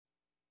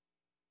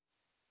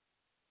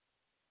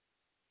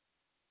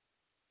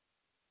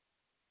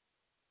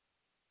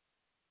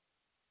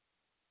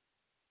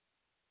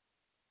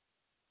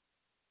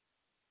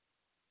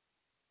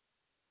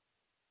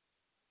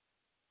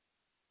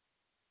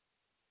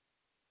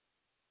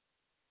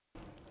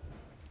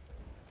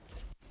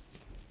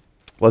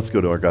Let's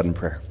go to our God in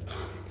prayer.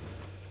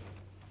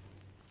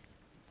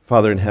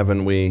 Father in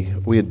heaven,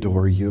 we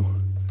adore you.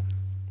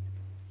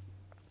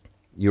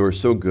 You are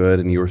so good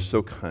and you are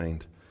so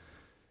kind.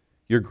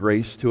 Your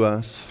grace to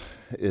us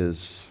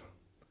is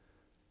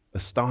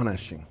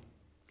astonishing.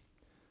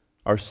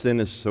 Our sin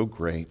is so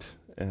great,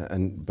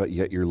 but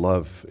yet your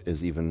love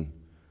is even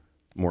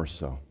more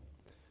so.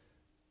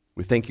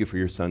 We thank you for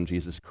your Son,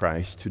 Jesus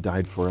Christ, who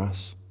died for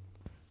us,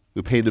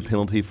 who paid the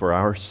penalty for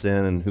our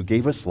sin, and who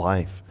gave us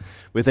life.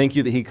 We thank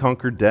you that he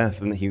conquered death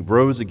and that he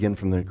rose again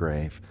from the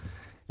grave,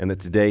 and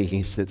that today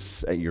he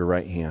sits at your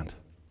right hand.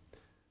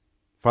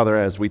 Father,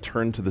 as we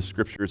turn to the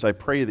Scriptures, I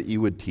pray that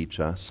you would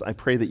teach us. I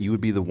pray that you would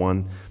be the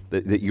one,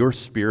 that your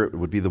Spirit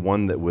would be the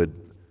one that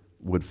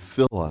would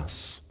fill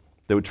us,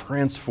 that would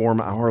transform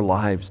our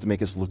lives to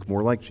make us look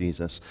more like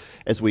Jesus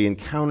as we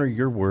encounter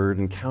your word,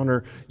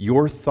 encounter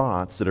your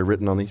thoughts that are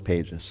written on these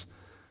pages.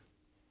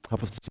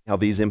 Help us to see how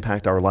these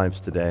impact our lives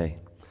today.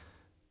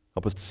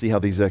 Help us to see how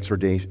these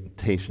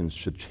exhortations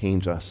should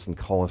change us and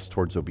call us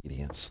towards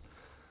obedience.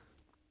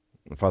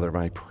 And Father,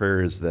 my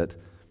prayer is that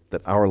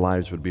our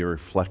lives would be a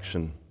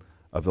reflection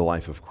of the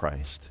life of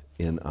Christ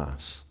in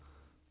us.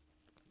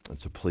 And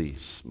so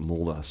please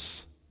mold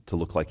us to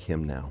look like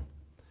him now.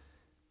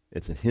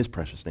 It's in his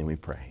precious name we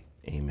pray.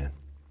 Amen.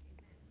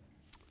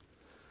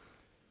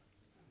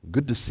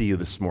 Good to see you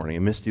this morning. I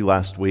missed you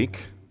last week.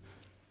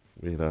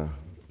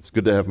 It's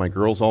good to have my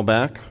girls all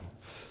back.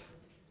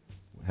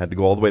 I had to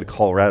go all the way to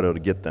Colorado to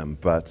get them,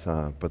 but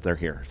they're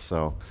here.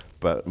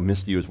 But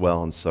missed you as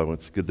well, and so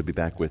it's good to be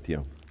back with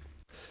you.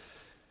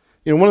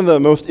 You know, one of the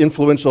most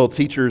influential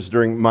teachers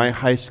during my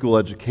high school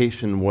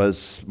education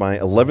was my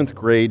 11th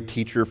grade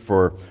teacher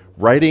for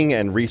writing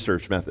and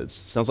research methods.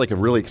 Sounds like a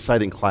really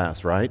exciting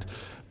class, right?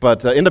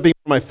 But ended up being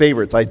one of my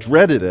favorites. I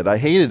dreaded it. I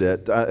hated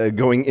it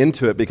going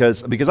into it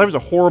because I was a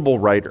horrible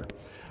writer.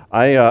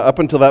 Up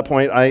until that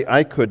point,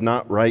 I could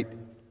not write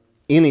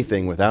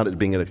anything without it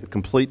being a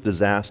complete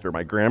disaster.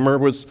 My grammar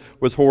was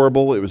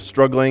horrible. It was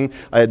struggling.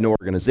 I had no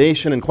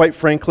organization. And quite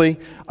frankly,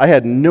 I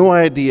had no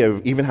idea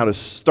of even how to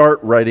start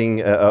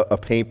writing a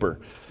paper.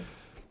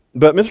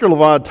 But Mr.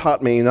 Lavad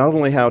taught me not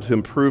only how to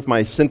improve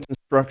my sentence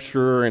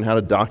structure and how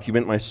to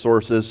document my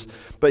sources,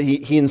 but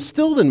he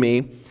instilled in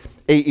me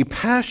a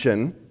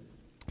passion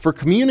for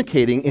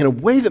communicating in a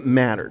way that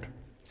mattered.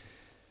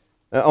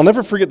 I'll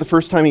never forget the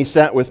first time he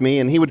sat with me,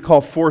 and he would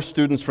call 4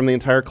 students from the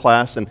entire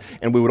class, and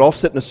we would all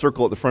sit in a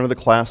circle at the front of the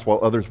class while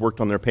others worked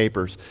on their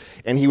papers.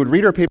 And he would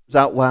read our papers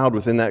out loud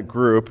within that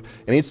group,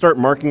 and he'd start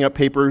marking up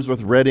papers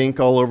with red ink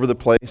all over the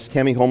place.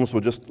 Tammy Holmes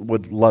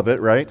would love it,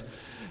 right?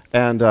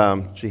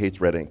 And she hates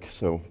red ink,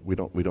 so we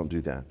don't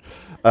do that.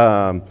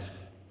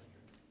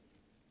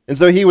 And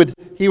so he would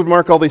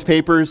mark all these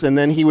papers, and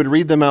then he would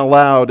read them out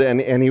loud,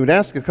 and he would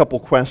ask a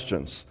couple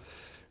questions.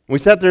 We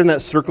sat there in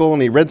that circle,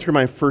 and he read through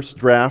my first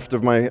draft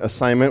of my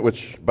assignment,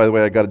 which, by the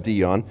way, I got a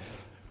D on.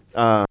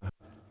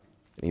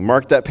 He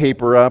marked that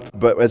paper up,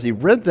 but as he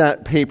read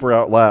that paper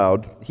out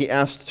loud, he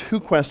asked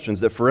 2 questions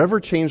that forever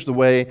changed the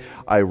way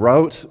I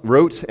wrote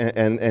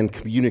and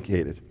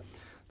communicated.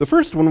 The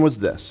first one was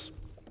this: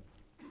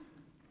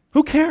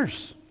 who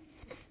cares?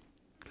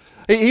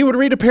 He would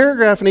read a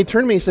paragraph, and he'd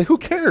turn to me and say, who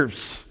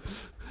cares?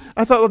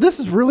 I thought, well, this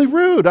is really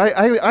rude.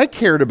 I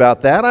cared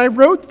about that. I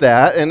wrote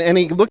that. And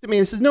he looked at me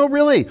and says, no,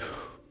 really,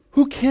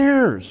 who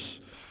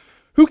cares?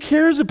 Who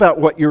cares about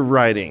what you're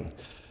writing?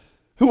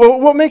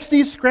 What makes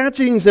these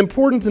scratchings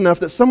important enough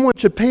that someone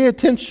should pay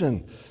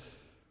attention?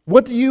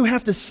 What do you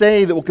have to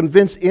say that will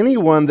convince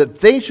anyone that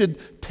they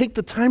should take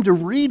the time to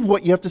read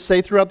what you have to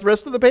say throughout the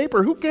rest of the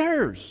paper? Who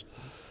cares?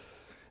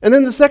 And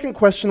then the second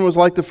question was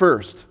like the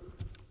first.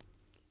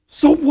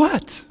 So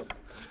what?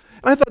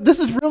 And I thought, this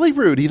is really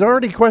rude. He's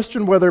already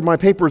questioned whether my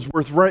paper is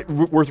worth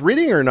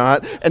reading or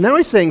not, and now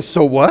he's saying,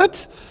 so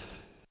what?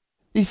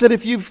 He said,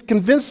 if you've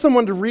convinced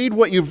someone to read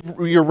what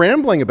you're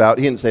rambling about,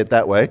 he didn't say it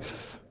that way,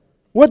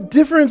 what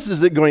difference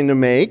is it going to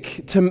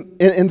make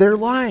in their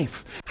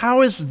life?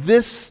 How is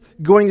this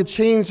going to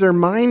change their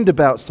mind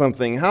about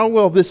something? How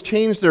will this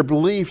change their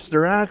beliefs,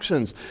 their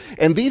actions?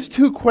 And these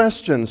 2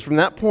 questions from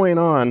that point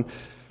on,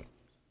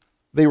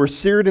 they were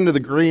seared into the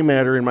gray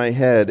matter in my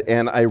head,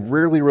 and I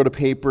rarely wrote a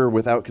paper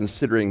without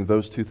considering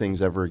those 2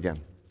 things ever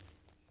again.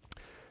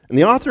 And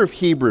the author of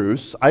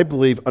Hebrews, I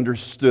believe,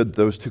 understood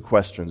those 2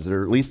 questions,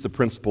 or at least the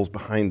principles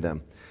behind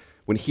them,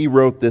 when he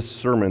wrote this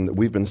sermon that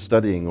we've been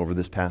studying over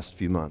this past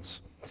few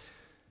months.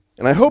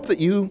 And I hope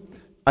that you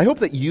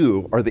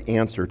are the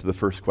answer to the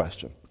first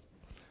question.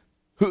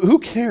 Who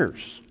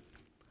cares?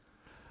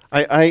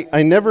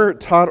 I never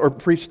taught or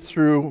preached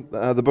through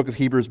the book of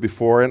Hebrews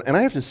before, and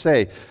I have to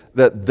say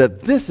that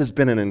this has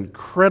been an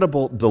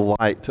incredible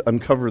delight to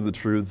uncover the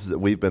truths that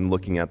we've been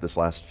looking at this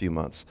last few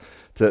months,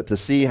 to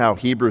see how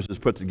Hebrews is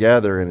put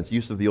together and its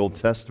use of the Old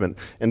Testament,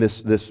 and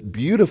this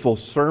beautiful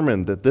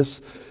sermon that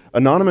this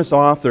anonymous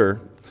author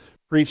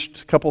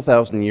preached a couple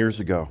thousand years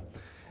ago.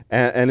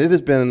 And it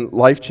has been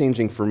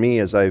life-changing for me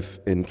as I've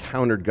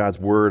encountered God's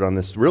Word on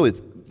this. Really,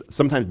 it's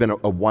sometimes been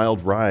a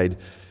wild ride.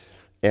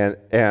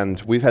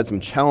 And we've had some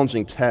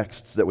challenging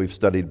texts that we've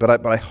studied,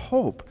 but I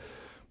hope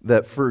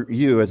that for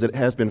you, as it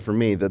has been for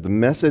me, that the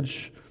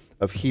message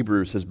of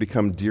Hebrews has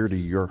become dear to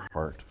your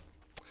heart.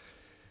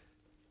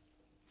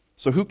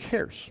 So who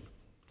cares?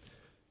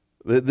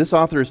 This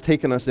author has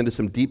taken us into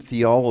some deep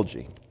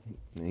theology.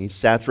 He's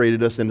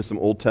saturated us into some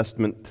Old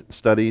Testament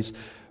studies,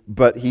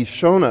 but he's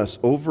shown us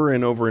over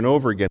and over and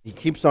over again. He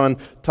keeps on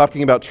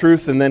talking about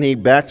truth, and then he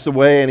backs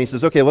away and he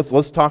says, okay,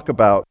 let's talk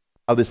about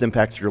how this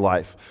impacts your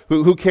life.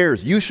 Who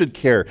cares? You should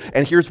care.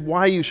 And here's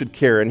why you should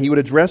care. And he would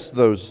address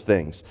those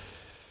things.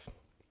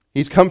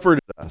 He's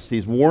comforted us.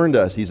 He's warned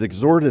us. He's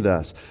exhorted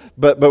us.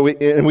 But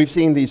we've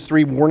seen these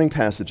 3 warning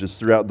passages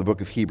throughout the book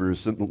of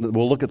Hebrews.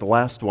 We'll look at the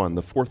last one,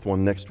 the 4th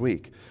one, next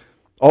week.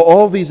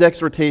 All these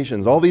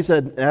exhortations, all these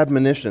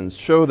admonitions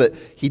show that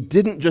he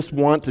didn't just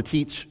want to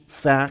teach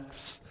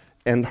facts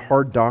and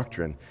hard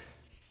doctrine.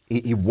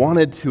 He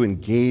wanted to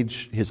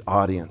engage his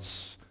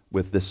audience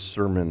with this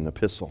sermon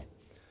epistle.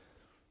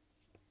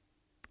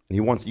 And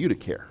he wants you to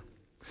care.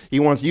 He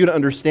wants you to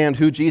understand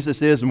who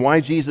Jesus is and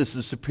why Jesus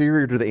is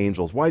superior to the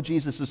angels, why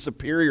Jesus is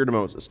superior to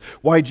Moses,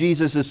 why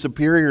Jesus is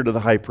superior to the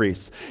high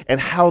priests, and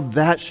how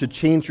that should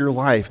change your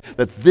life.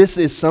 That this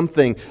is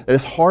something that,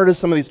 as hard as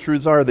some of these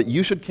truths are, that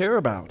you should care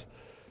about.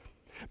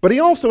 But he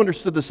also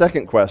understood the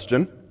second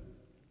question,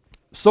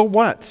 so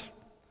what?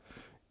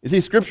 You see,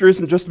 Scripture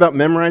isn't just about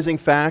memorizing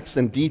facts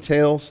and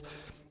details.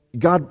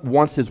 God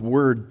wants His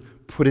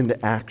Word put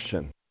into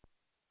action.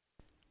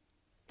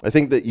 I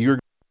think that you're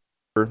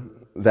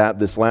that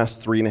this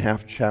last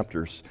 3.5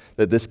 chapters,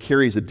 that this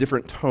carries a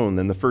different tone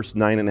than the first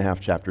 9.5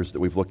 chapters that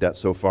we've looked at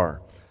so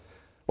far.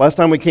 Last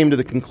time we came to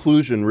the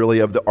conclusion, really,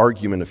 of the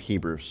argument of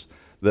Hebrews,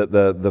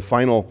 the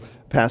final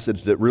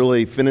passage that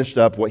really finished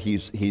up what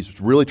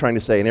he's really trying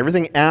to say, and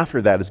everything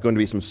after that is going to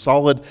be some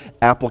solid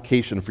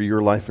application for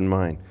your life and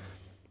mine.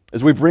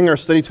 As we bring our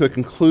study to a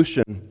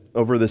conclusion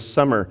over this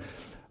summer,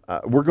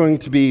 we're going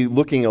to be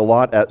looking a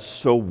lot at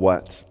so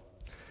what.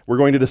 We're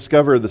going to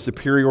discover the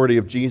superiority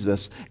of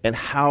Jesus and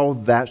how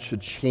that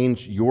should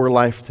change your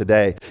life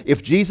today.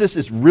 If Jesus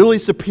is really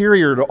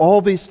superior to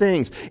all these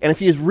things, and if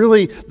He is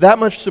really that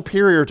much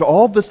superior to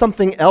all the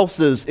something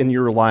else's in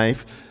your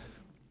life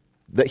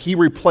that He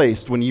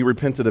replaced when you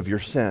repented of your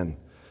sin,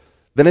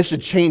 then it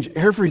should change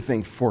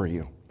everything for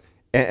you.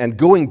 And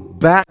going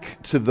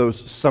back to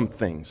those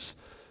somethings,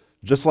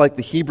 just like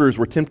the Hebrews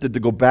were tempted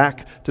to go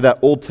back to that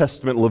Old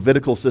Testament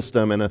Levitical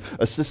system and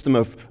a system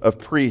of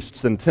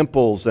priests and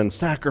temples and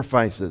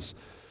sacrifices.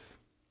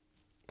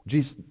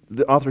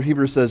 The author of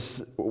Hebrews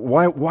says,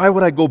 why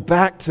would I go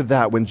back to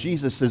that when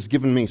Jesus has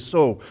given me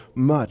so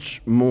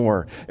much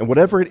more? And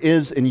whatever it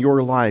is in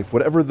your life,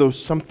 whatever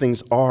those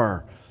somethings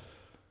are,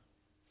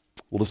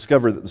 we'll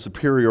discover that the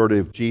superiority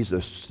of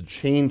Jesus should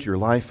change your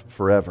life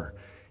forever.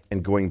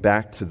 And going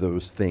back to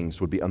those things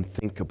would be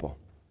unthinkable.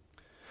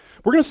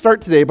 We're going to start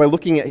today by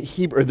looking at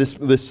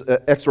this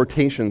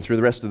exhortation through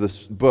the rest of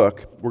this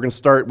book. We're going to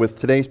start with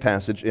today's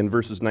passage in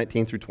verses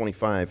 19 through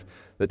 25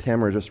 that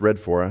Tamara just read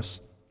for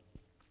us,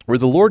 where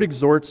the Lord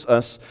exhorts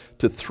us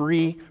to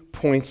 3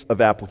 points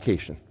of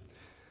application.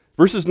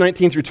 Verses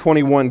 19 through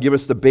 21 give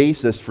us the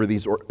basis for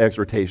these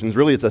exhortations.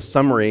 Really, it's a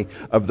summary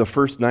of the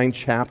first 9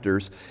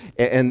 chapters.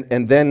 And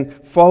then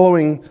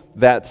following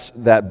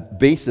that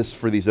basis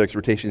for these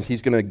exhortations,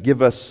 he's going to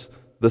give us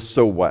the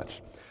so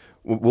what.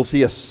 We'll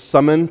see a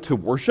summon to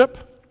worship.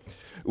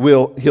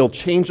 He'll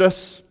challenge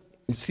us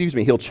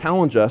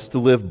to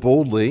live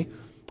boldly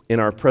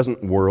in our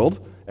present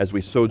world as we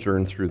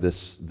sojourn through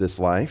this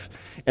life.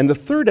 And the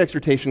third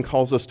exhortation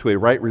calls us to a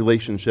right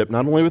relationship,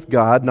 not only with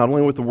God, not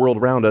only with the world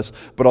around us,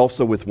 but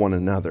also with one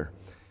another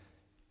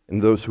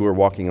and those who are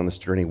walking on this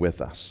journey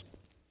with us.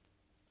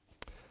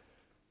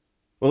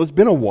 Well, it's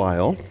been a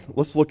while.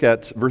 Let's look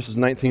at verses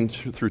 19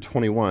 through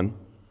 21.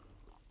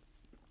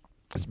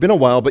 It's been a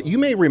while, but you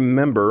may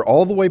remember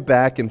all the way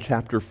back in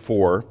chapter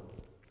 4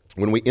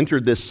 when we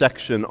entered this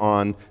section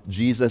on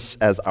Jesus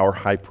as our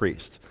high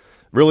priest.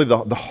 Really,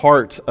 the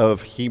heart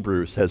of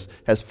Hebrews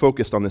has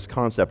focused on this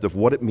concept of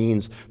what it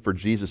means for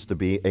Jesus to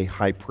be a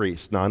high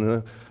priest, not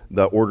in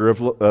the order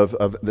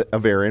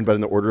of Aaron, but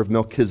in the order of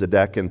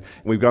Melchizedek. And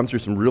we've gone through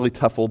some really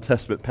tough Old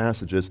Testament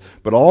passages,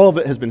 but all of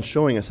it has been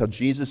showing us how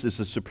Jesus is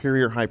a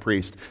superior high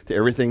priest to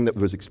everything that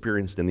was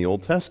experienced in the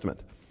Old Testament.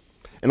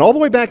 And all the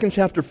way back in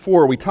chapter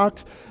 4, we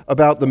talked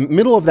about the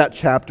middle of that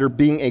chapter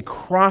being a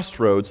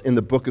crossroads in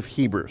the book of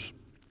Hebrews.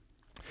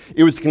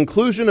 It was the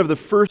conclusion of the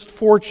first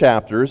 4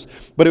 chapters,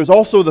 but it was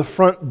also the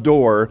front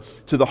door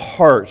to the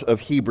heart of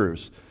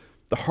Hebrews,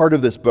 the heart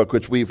of this book,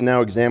 which we've now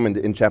examined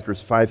in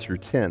chapters 5 through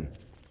 10.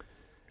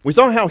 We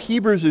saw how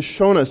Hebrews has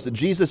shown us that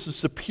Jesus is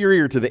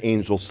superior to the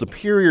angels,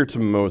 superior to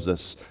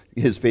Moses,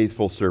 his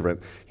faithful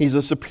servant. He's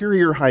a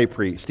superior high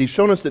priest. He's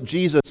shown us that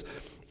Jesus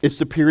is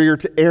superior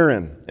to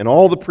Aaron and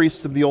all the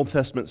priests of the Old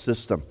Testament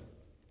system.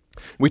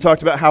 We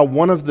talked about how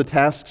one of the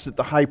tasks that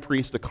the high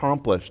priest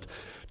accomplished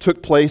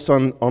took place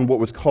on what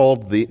was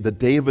called the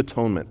Day of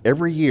Atonement.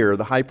 Every year,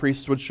 the high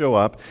priest would show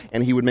up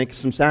and he would make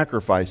some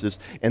sacrifices,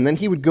 and then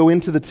he would go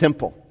into the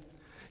temple.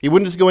 He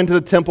wouldn't just go into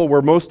the temple where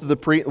a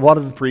lot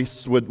of the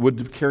priests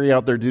would carry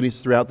out their duties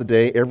throughout the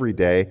day, every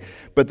day,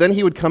 but then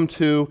he would come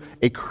to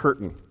a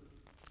curtain.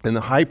 And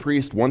the high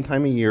priest, one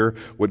time a year,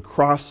 would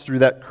cross through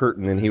that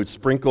curtain and he would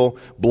sprinkle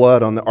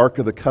blood on the Ark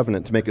of the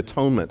Covenant to make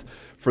atonement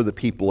for the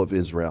people of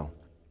Israel.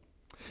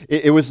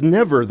 It was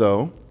never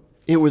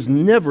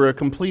a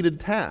completed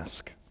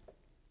task.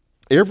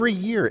 Every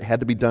year it had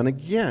to be done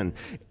again.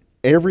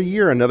 Every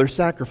year another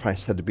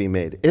sacrifice had to be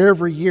made.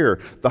 Every year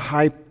the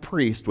high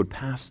priest would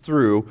pass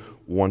through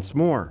once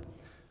more.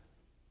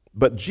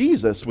 But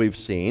Jesus, we've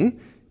seen,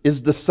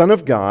 is the Son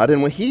of God,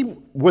 and when he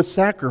was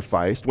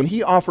sacrificed, when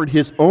he offered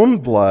his own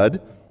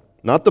blood,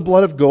 not the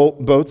blood of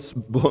boats,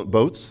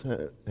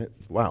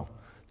 wow,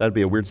 that'd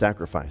be a weird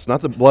sacrifice,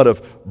 not the blood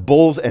of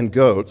bulls and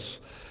goats,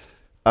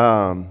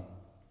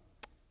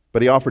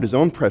 but he offered his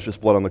own precious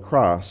blood on the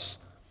cross.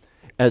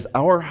 As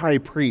our high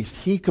priest,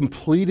 he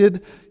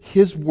completed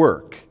his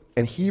work,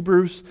 and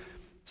Hebrews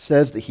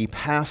says that he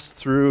passed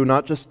through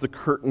not just the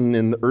curtain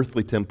in the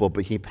earthly temple,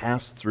 but he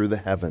passed through the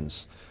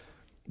heavens.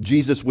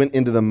 Jesus went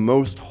into the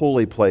most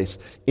holy place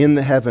in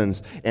the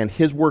heavens, and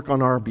his work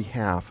on our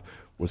behalf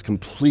was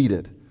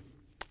completed.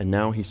 And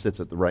now he sits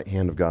at the right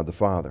hand of God the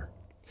Father.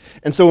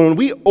 And so when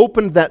we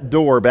opened that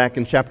door back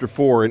in chapter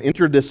 4 and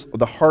entered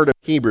the heart of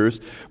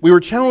Hebrews, we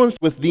were challenged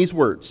with these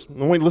words. I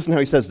want you to listen to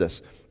how he says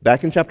this.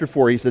 Back in chapter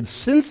 4, he said,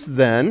 "Since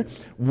then,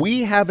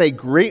 we have a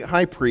great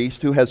high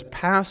priest who has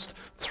passed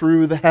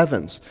through the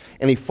heavens."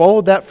 And he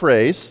followed that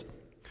phrase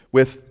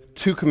with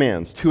two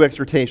commands, two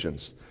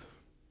exhortations.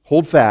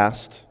 Hold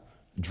fast,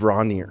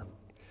 draw near.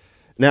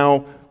 Now,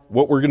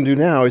 what we're going to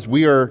do now is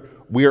we are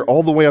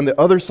all the way on the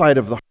other side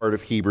of the heart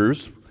of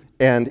Hebrews.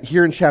 And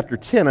here in chapter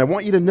 10, I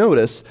want you to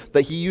notice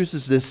that he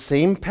uses this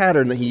same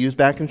pattern that he used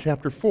back in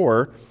chapter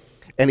 4.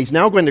 And he's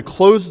now going to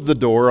close the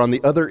door on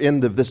the other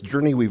end of this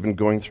journey we've been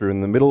going through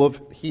in the middle of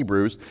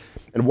Hebrews.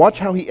 And watch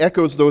how he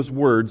echoes those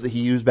words that he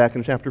used back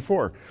in chapter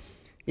 4.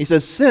 He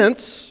says,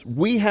 "Since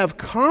we have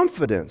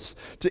confidence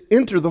to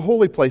enter the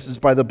holy places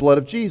by the blood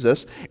of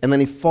Jesus," and then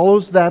he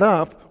follows that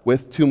up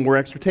with two more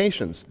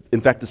exhortations.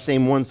 In fact, the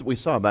same ones that we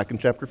saw back in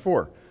chapter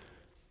 4,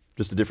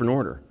 just a different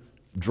order.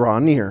 Draw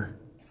near,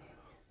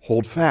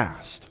 hold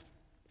fast.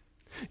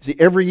 See,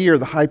 every year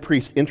the high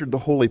priest entered the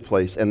holy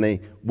place and they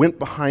went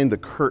behind the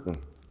curtain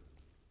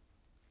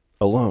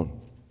alone,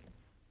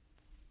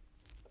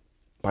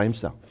 by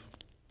himself.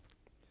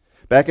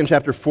 Back in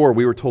chapter 4,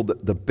 we were told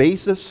that the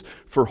basis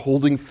for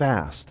holding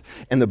fast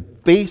and the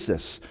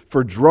basis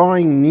for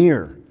drawing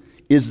near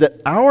is that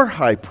our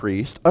high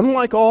priest,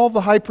 unlike all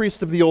the high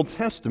priests of the Old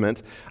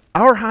Testament,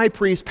 our high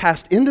priest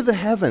passed into the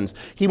heavens.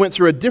 He went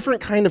through a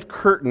different kind of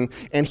curtain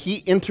and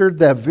he entered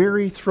the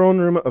very throne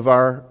room of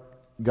our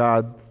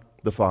God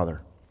the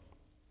Father.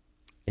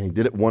 And he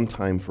did it one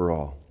time for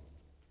all.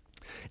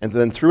 And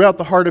then throughout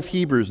the heart of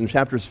Hebrews in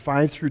chapters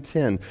 5 through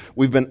 10,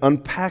 we've been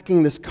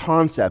unpacking this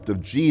concept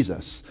of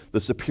Jesus, the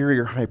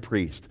superior high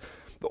priest.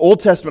 The Old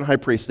Testament high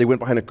priests, they went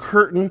behind a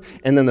curtain,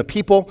 and then the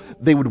people,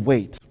 they would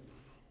wait.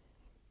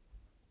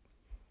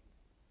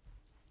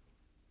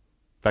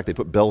 In fact, they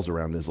put bells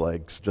around his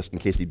legs just in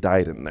case he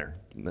died in there.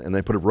 And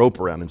they put a rope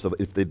around him so that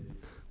if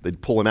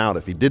they'd pull him out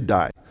if he did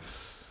die.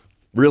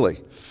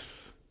 Really.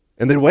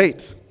 And they'd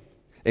wait.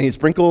 And he'd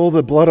sprinkle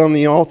the blood on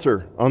the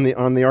altar, on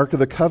the Ark of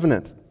the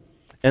Covenant.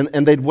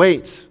 And they'd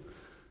wait.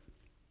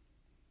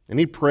 And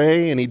he'd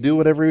pray and he'd do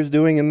whatever he was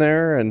doing in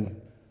there. And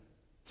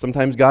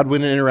sometimes God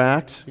wouldn't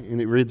interact. And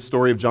you read the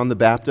story of John the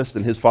Baptist,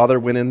 and his father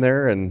went in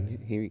there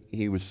and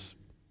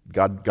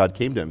God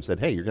came to him and said,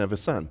 "Hey, you're going to have a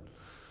son."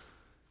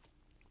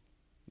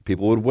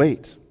 People would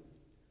wait.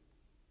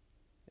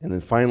 And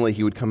then finally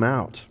he would come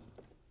out.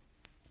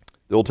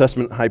 The Old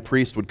Testament high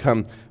priest would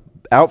come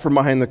out from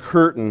behind the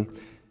curtain.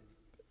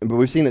 But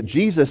we've seen that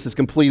Jesus has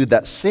completed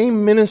that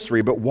same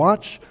ministry, but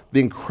watch the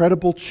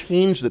incredible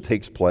change that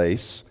takes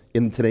place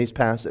in today's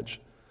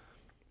passage.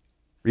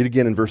 Read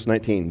again in verse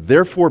 19.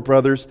 "Therefore,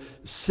 brothers,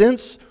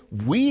 since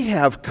we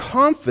have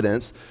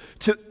confidence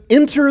to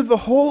enter the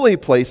holy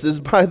places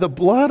by the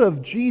blood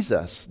of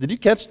Jesus." Did you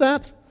catch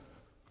that?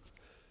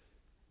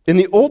 In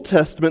the Old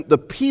Testament, the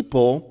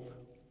people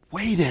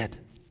waited.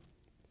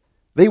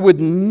 They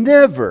would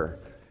never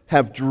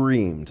have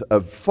dreamed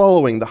of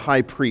following the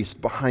high priest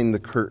behind the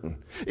curtain.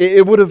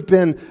 It would have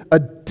been a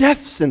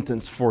death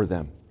sentence for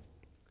them.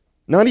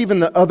 Not even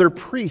the other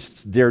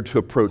priests dared to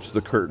approach the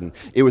curtain.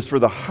 It was for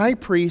the high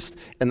priest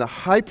and the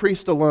high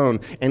priest alone,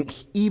 and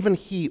even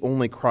he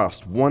only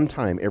crossed one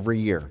time every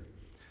year.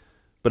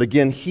 But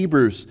again,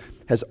 Hebrews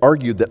has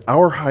argued that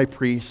our high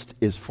priest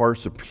is far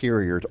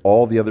superior to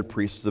all the other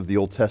priests of the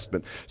Old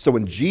Testament. So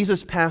when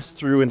Jesus passed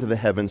through into the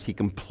heavens, he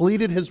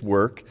completed his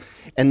work.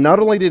 And not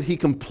only did he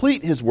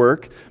complete his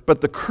work,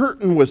 but the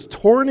curtain was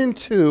torn in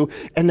two,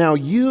 and now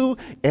you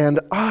and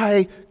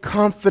I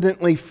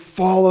confidently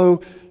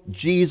follow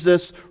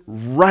Jesus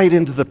right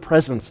into the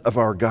presence of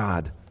our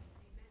God.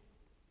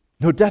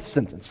 No death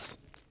sentence.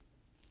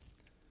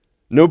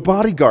 No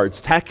bodyguards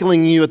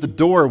tackling you at the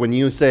door when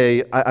you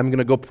say, "I'm going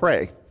to go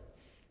pray."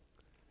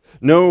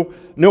 No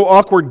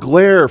awkward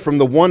glare from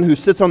the one who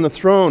sits on the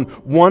throne,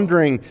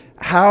 wondering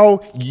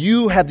how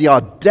you had the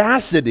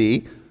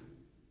audacity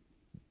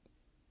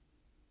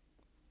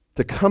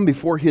to come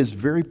before his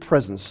very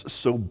presence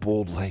so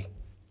boldly.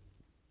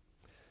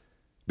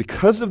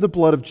 Because of the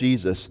blood of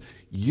Jesus,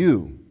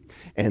 you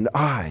and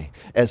I,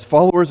 as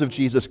followers of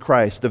Jesus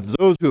Christ, of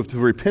those who have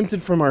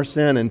repented from our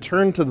sin and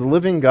turned to the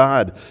living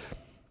God,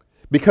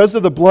 because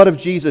of the blood of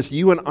Jesus,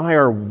 you and I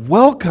are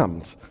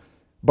welcomed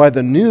by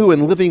the new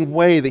and living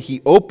way that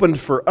he opened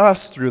for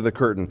us through the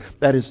curtain,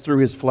 that is, through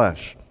his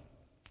flesh.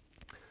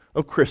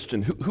 Oh,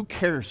 Christian, who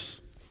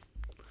cares?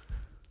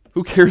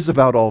 Who cares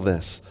about all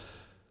this?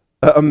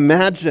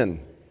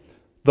 Imagine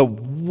the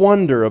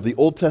wonder of the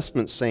Old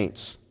Testament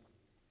saints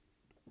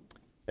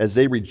as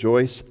they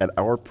rejoice at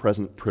our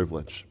present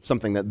privilege,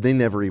 something that they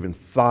never even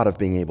thought of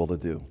being able to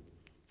do.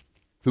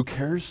 Who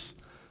cares?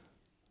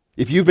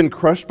 If you've been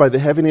crushed by the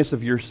heaviness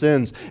of your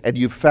sins and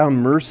you've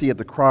found mercy at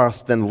the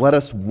cross, then let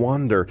us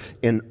wonder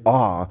in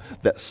awe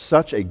that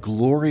such a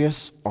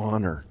glorious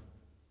honor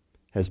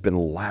has been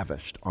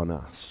lavished on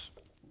us.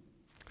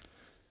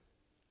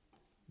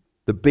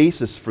 The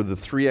basis for the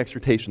three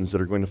exhortations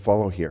that are going to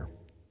follow here,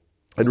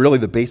 and really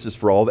the basis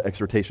for all the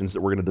exhortations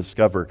that we're going to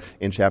discover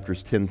in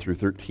chapters 10 through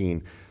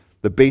 13,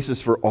 the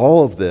basis for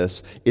all of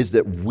this is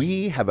that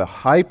we have a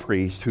high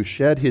priest who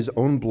shed his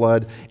own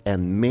blood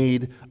and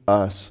made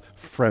us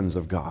friends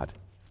of God.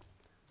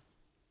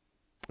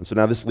 And so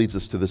now this leads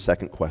us to the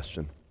second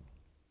question.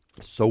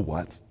 So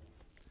what?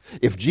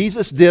 If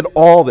Jesus did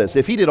all this,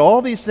 if he did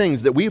all these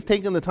things that we've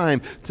taken the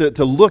time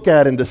to look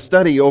at and to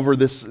study over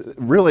this,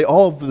 really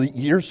all of the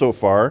years so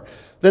far,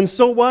 then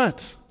so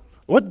what?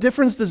 What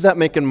difference does that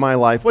make in my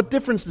life? What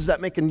difference does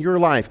that make in your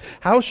life?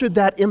 How should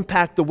that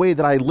impact the way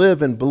that I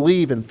live and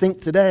believe and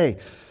think today?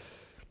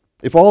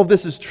 If all of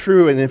this is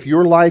true, and if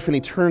your life and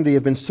eternity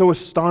have been so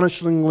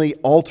astonishingly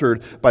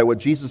altered by what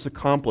Jesus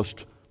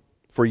accomplished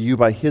for you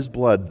by his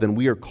blood, then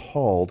we are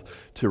called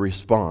to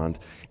respond.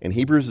 And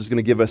Hebrews is going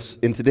to give us,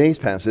 in today's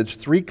passage,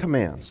 3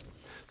 commands,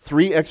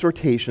 3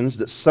 exhortations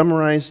that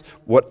summarize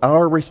what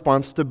our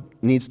response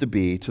needs to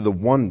be to the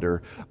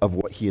wonder of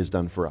what he has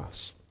done for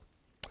us.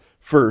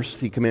 First,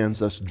 he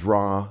commands us,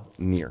 draw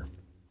near.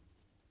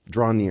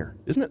 Draw near.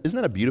 Isn't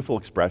that a beautiful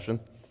expression?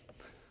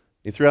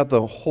 Throughout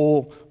the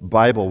whole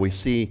Bible, we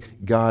see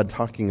God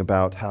talking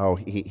about how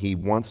he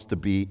wants to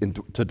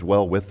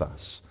dwell with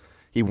us.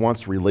 He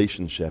wants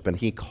relationship, and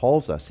he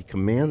calls us, he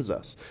commands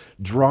us,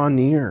 draw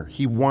near.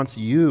 He wants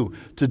you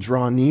to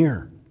draw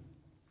near.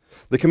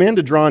 The command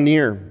to draw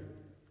near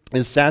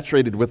is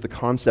saturated with the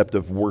concept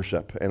of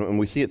worship, and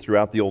we see it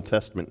throughout the Old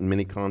Testament in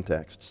many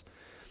contexts.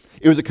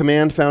 It was a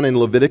command found in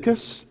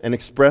Leviticus and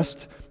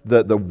expressed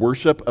the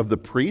worship of the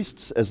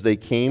priests as they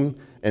came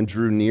and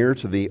drew near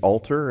to the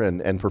altar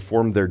and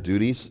performed their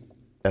duties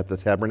at the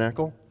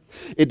tabernacle.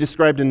 It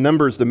described in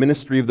Numbers the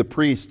ministry of the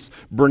priests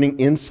burning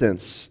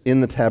incense in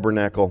the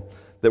tabernacle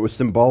that was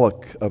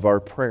symbolic of our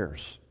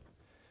prayers.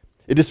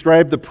 It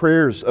described the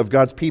prayers of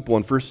God's people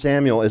in 1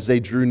 Samuel as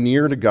they drew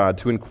near to God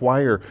to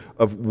inquire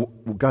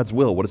of God's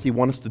will. What does he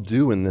want us to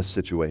do in this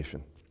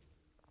situation?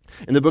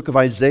 In the book of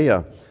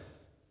Isaiah,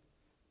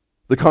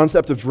 the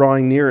concept of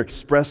drawing near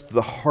expressed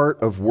the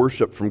heart of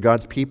worship from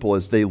God's people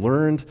as they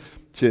learned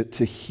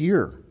to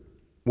hear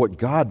what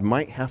God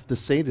might have to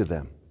say to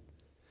them.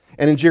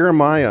 And in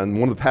Jeremiah, in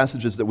one of the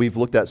passages that we've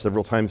looked at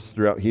several times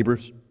throughout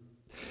Hebrews,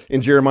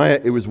 in Jeremiah,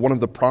 it was one of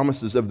the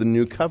promises of the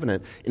new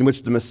covenant in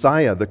which the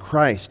Messiah, the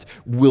Christ,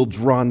 will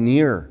draw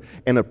near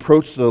and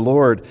approach the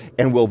Lord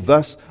and will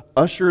thus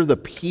usher the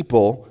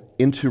people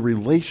into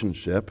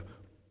relationship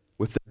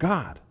with their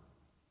God.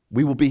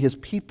 We will be his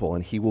people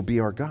and he will be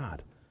our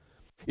God.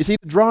 You see,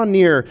 to draw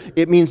near,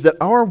 it means that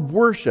our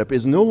worship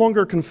is no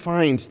longer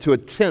confined to a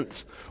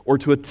tent or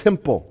to a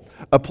temple,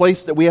 a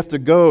place that we have to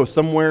go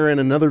somewhere in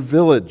another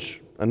village,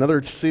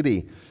 another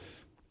city,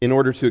 in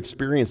order to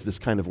experience this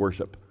kind of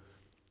worship.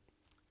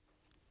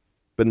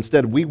 But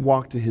instead, we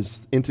walk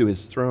into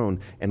his throne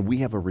and we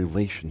have a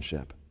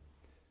relationship.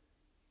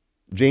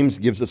 James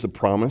gives us a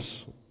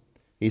promise.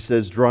 He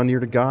says, draw near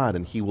to God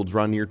and he will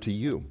draw near to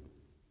you.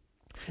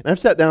 And I've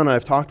sat down and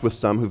I've talked with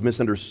some who've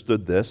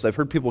misunderstood this. I've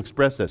heard people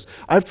express this.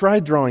 I've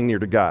tried drawing near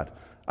to God.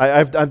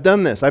 I've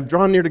done this. I've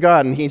drawn near to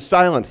God and he's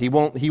silent. He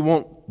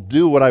won't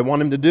do what I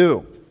want him to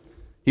do.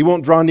 He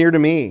won't draw near to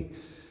me.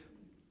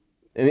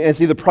 And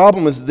see, the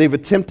problem is that they've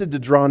attempted to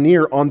draw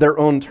near on their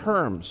own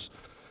terms.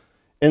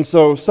 And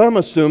so some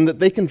assume that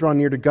they can draw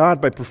near to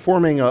God by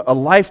performing a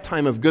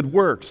lifetime of good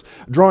works.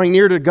 Drawing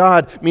near to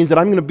God means that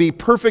I'm going to be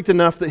perfect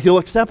enough that he'll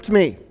accept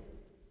me.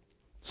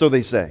 So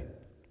they say.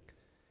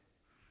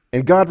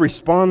 And God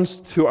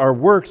responds to our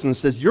works and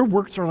says, your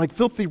works are like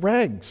filthy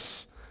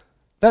rags.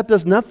 That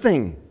does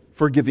nothing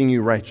for giving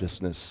you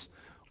righteousness.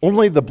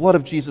 Only the blood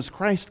of Jesus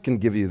Christ can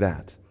give you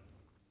that.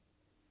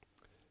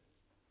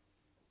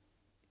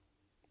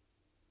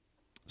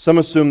 Some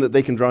assume that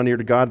they can draw near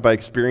to God by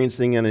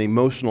experiencing an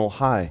emotional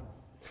high,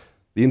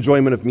 the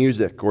enjoyment of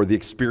music or the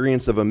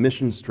experience of a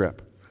missions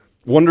trip.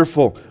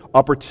 wonderful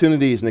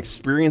opportunities and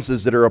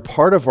experiences that are a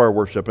part of our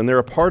worship, and they're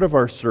a part of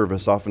our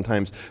service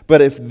oftentimes.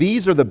 But if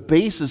these are the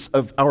basis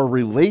of our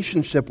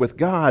relationship with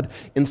God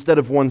instead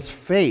of one's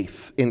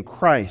faith in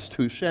Christ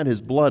who shed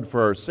his blood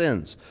for our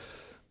sins,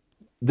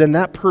 then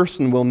that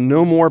person will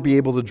no more be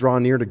able to draw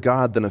near to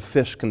God than a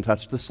fish can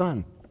touch the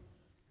sun.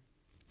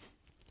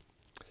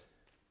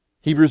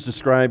 Hebrews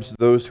describes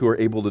those who are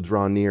able to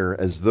draw near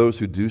as those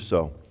who do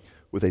so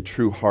with a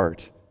true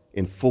heart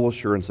in full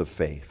assurance of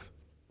faith,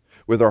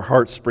 with our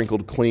hearts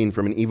sprinkled clean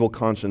from an evil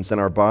conscience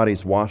and our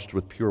bodies washed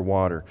with pure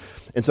water.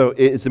 And so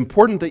it's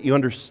important that you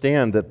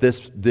understand that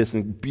this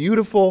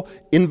beautiful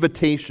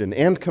invitation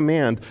and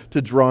command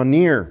to draw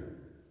near,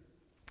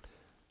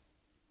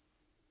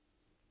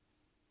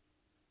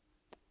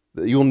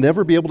 that you'll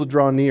never be able to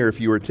draw near if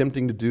you are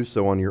attempting to do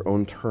so on your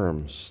own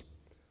terms.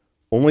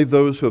 Only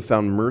those who have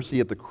found mercy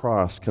at the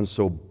cross can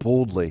so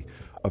boldly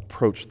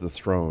approach the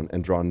throne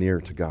and draw near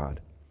to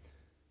God.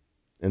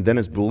 And then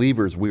as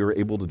believers, we are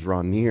able to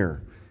draw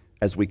near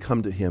as we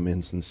come to him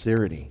in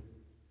sincerity.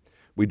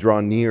 We draw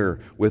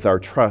near with our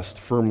trust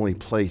firmly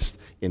placed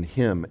in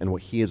him and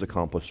what he has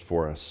accomplished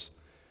for us.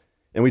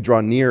 And we draw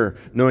near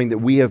knowing that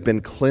we have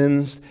been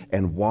cleansed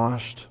and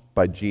washed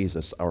by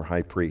Jesus, our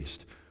high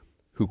priest,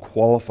 who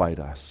qualified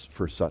us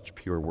for such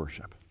pure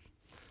worship.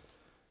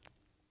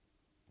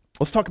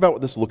 Let's talk about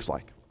what this looks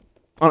like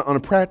on a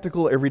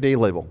practical, everyday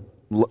level.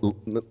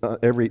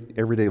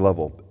 Everyday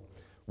level.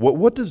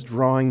 What does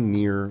drawing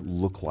near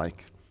look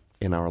like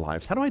in our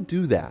lives? How do I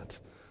do that?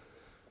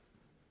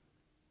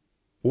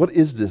 What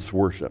is this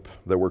worship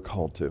that we're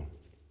called to?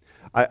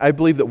 I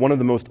believe that one of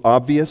the most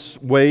obvious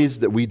ways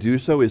that we do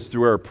so is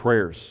through our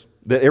prayers.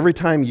 That every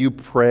time you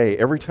pray,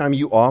 every time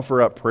you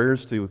offer up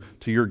prayers to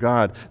your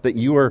God, that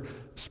you are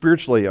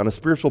spiritually, on a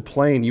spiritual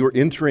plane, you are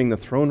entering the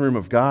throne room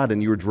of God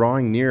and you are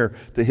drawing near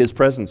to his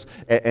presence.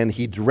 And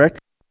he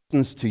directly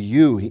listens to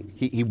you.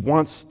 He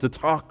wants to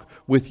talk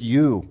with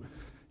you.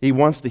 He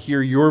wants to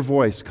hear your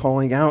voice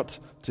calling out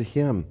to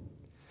him.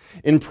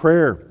 In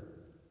prayer,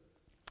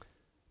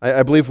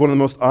 I believe one of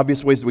the most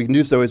obvious ways that we can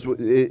do so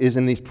is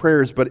in these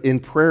prayers, but in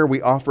prayer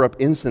we offer up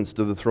incense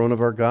to the throne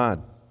of our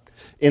God.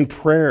 In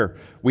prayer,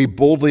 we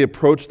boldly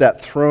approach that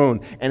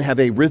throne and have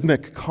a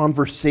rhythmic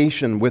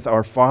conversation with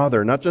our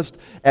Father, not just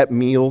at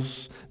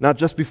meals, not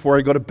just before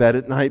I go to bed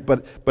at night,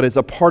 but as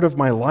a part of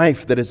my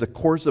life that is a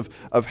course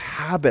of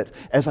habit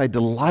as I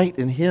delight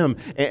in him,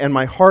 and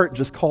my heart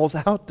just calls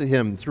out to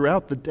him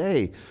throughout the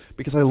day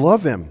because I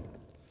love him,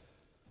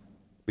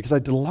 because I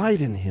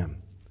delight in him.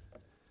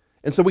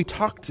 And so we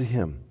talk to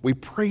him, we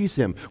praise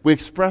him, we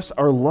express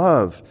our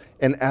love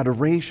and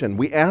adoration.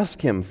 We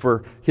ask him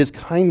for his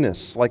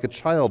kindness like a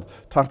child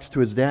talks to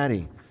his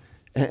daddy.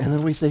 And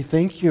then we say,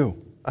 thank you,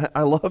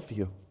 I love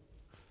you.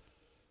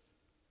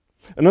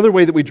 Another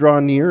way that we draw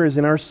near is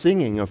in our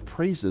singing of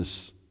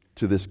praises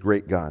to this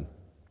great God.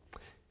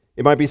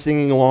 It might be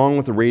singing along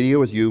with the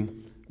radio as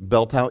you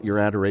belt out your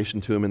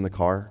adoration to him in the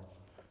car.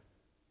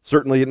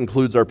 Certainly it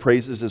includes our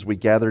praises as we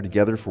gather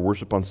together for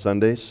worship on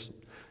Sundays.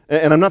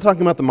 And I'm not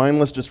talking about the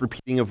mindless just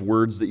repeating of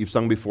words that you've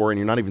sung before and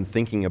you're not even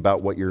thinking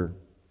about what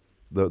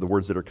the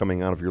words that are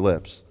coming out of your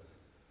lips.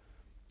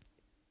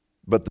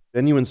 But the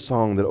genuine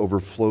song that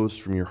overflows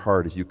from your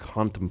heart as you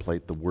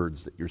contemplate the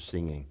words that you're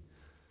singing.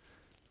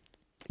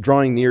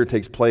 Drawing near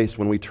takes place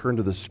when we turn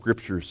to the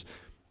Scriptures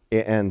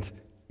and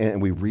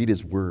we read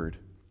his word.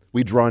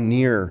 We draw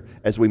near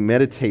as we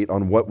meditate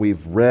on what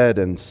we've read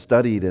and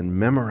studied and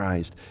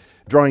memorized.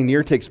 Drawing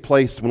near takes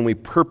place when we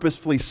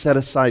purposefully set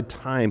aside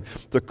time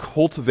to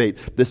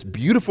cultivate this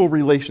beautiful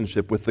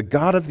relationship with the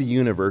God of the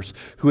universe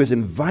who has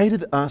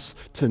invited us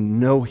to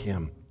know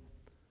him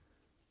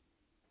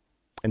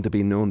and to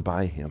be known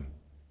by him.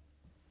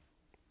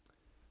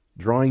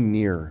 Drawing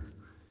near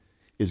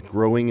is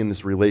growing in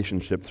this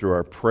relationship through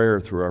our prayer,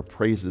 through our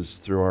praises,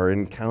 through our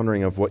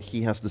encountering of what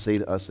he has to say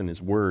to us in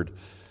his word.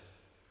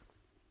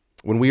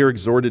 When we are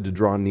exhorted to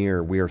draw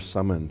near, we are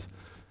summoned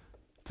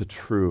to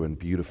true and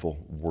beautiful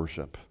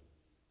worship.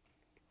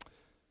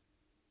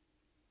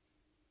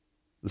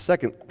 The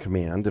second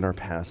command in our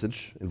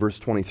passage, in verse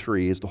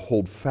 23, is to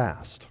hold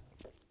fast.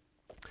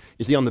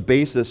 You see, on the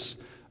basis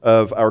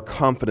of our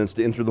confidence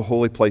to enter the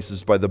holy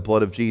places by the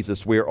blood of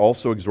Jesus, we are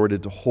also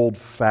exhorted to hold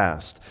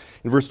fast.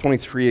 In verse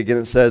 23, again,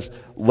 it says,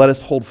 "Let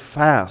us hold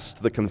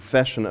fast the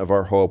confession of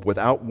our hope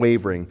without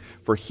wavering,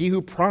 for he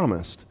who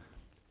promised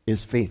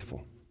is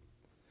faithful."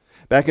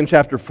 Back in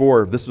chapter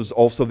 4, this was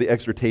also the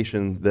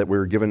exhortation that we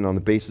were given on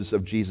the basis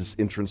of Jesus'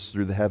 entrance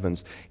through the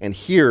heavens. And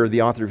here,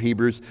 the author of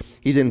Hebrews,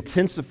 he's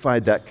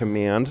intensified that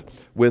command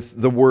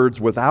with the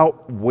words,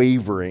 "without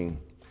wavering."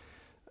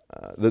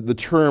 The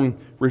term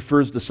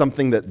refers to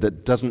something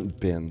that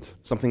doesn't bend,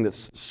 something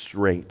that's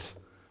straight.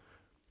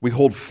 We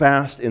hold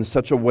fast in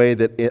such a way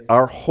that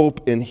our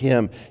hope in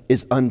him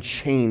is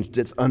unchanged,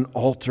 it's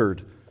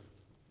unaltered.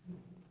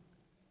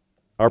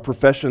 Our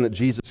profession that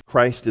Jesus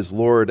Christ is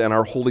Lord and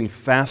our holding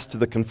fast to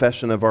the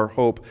confession of our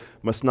hope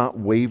must not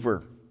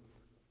waver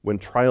when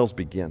trials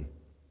begin,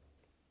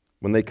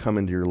 when they come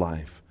into your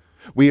life.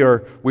 We are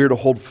to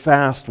hold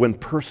fast when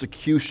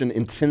persecution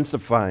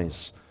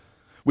intensifies.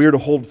 We are to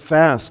hold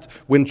fast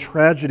when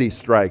tragedy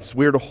strikes.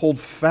 We are to hold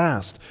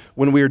fast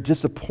when we are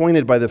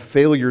disappointed by the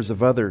failures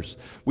of others.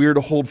 We are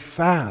to hold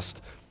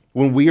fast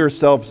when we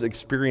ourselves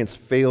experience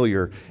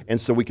failure, and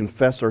so we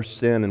confess our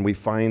sin and we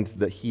find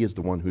that He is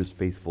the one who is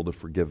faithful to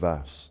forgive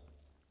us.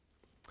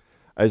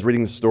 I was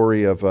reading the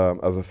story of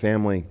a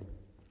family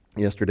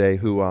yesterday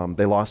who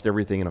they lost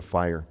everything in a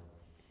fire.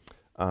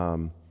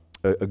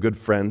 A good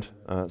friend,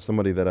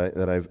 somebody that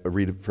I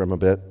read from a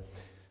bit,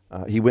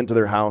 he went to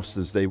their house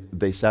as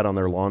they sat on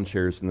their lawn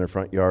chairs in their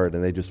front yard,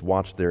 and they just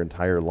watched their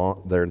entire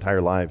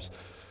lives.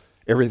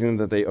 Everything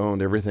that they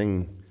owned,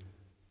 everything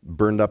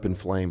burned up in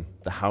flame.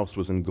 The house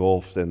was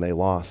engulfed, and they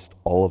lost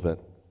all of it.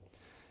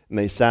 And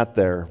they sat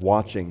there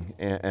watching,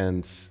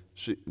 and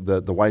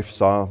the wife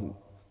saw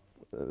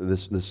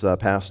this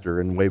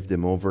pastor and waved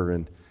him over,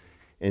 and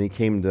he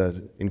came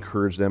to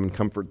encourage them and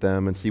comfort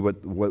them and see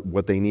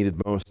what they needed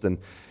most. And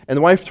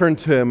the wife turned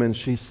to him and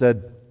she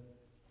said,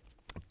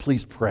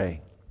 "Please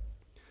pray."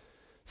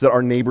 That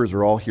our neighbors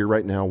are all here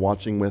right now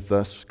watching with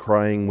us,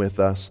 crying with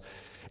us,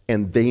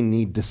 and they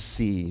need to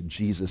see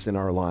Jesus in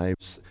our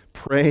lives.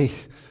 Pray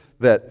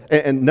that,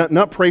 and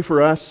not pray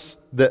for us,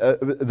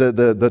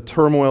 the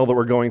turmoil that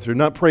we're going through,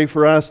 not pray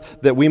for us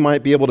that we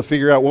might be able to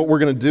figure out what we're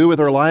going to do with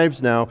our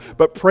lives now,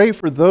 but pray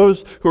for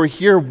those who are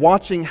here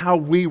watching how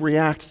we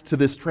react to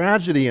this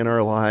tragedy in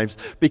our lives,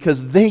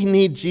 because they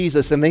need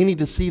Jesus and they need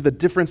to see the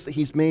difference that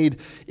He's made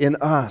in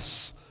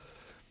us.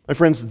 My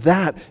friends,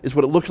 that is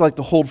what it looks like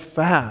to hold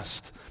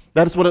fast.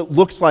 That is what it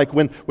looks like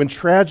when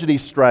tragedy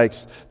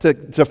strikes,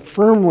 to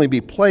firmly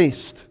be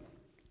placed,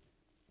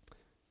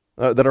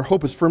 that our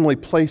hope is firmly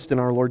placed in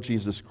our Lord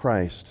Jesus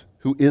Christ,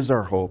 who is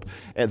our hope.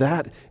 And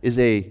that is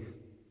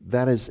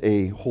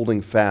a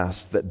holding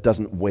fast that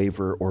doesn't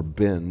waver or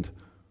bend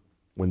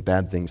when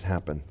bad things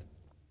happen.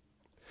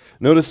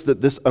 Notice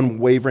that this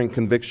unwavering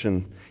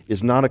conviction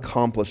is not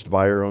accomplished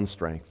by our own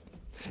strength.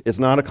 It's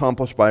not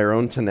accomplished by our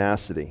own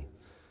tenacity.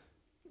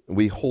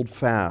 We hold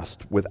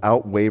fast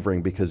without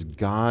wavering because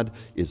God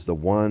is the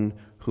one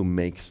who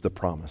makes the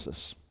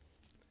promises.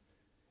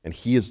 And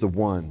He is the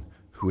one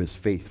who is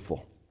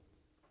faithful.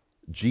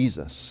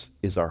 Jesus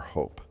is our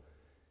hope,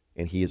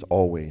 and He is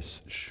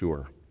always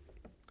sure.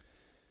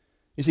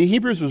 You see,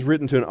 Hebrews was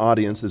written to an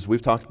audience, as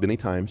we've talked many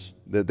times,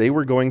 that they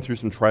were going through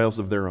some trials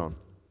of their own.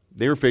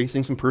 They were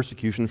facing some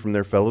persecution from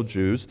their fellow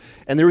Jews,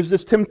 and there was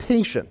this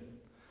temptation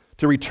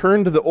to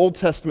return to the Old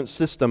Testament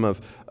system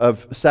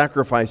of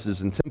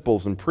sacrifices and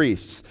temples and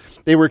priests.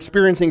 They were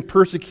experiencing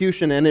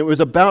persecution, and it was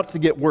about to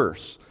get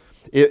worse.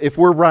 If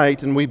we're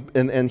right,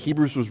 and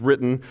Hebrews was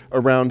written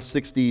around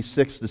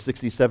 66 to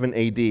 67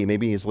 AD,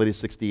 maybe as late as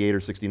 68 or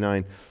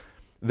 69,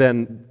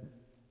 then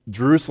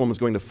Jerusalem was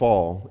going to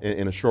fall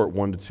in a short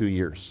 1 to 2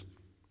 years.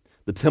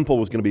 The temple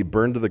was going to be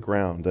burned to the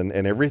ground, and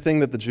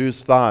everything that the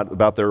Jews thought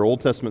about their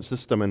Old Testament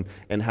system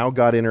and how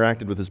God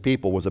interacted with His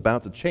people was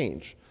about to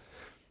change.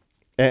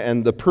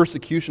 And the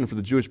persecution for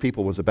the Jewish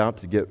people was about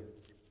to get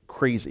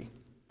crazy.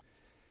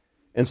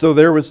 And so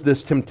there was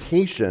this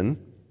temptation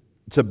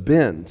to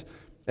bend.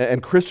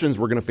 And Christians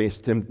were going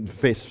to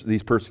face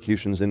these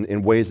persecutions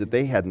in ways that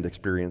they hadn't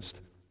experienced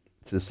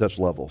to such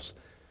levels.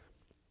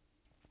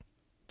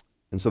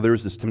 And so there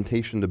was this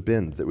temptation to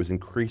bend that was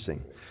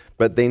increasing.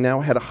 But they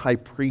now had a high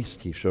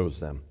priest, he shows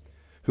them,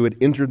 who had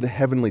entered the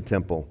heavenly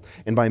temple.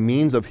 And by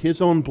means of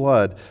his own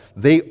blood,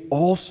 they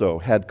also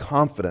had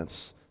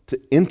confidence to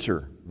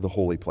enter the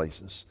holy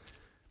places.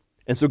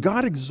 And so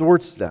God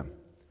exhorts them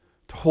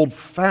to hold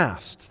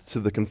fast to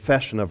the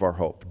confession of our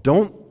hope.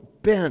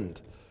 Don't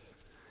bend.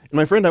 And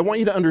my friend, I want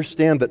you to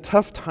understand that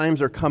tough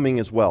times are coming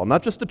as well.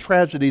 Not just the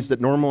tragedies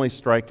that normally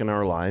strike in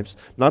our lives,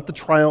 not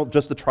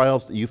just the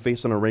trials that you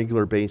face on a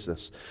regular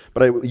basis.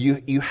 But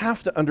you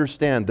have to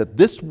understand that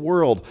this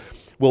world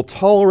will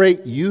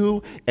tolerate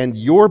you and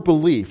your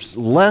beliefs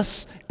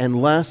less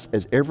and less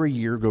as every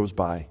year goes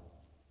by.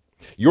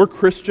 Your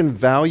Christian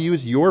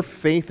values, your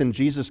faith in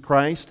Jesus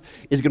Christ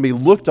is going to be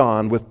looked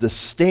on with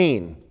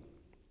disdain.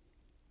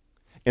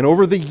 And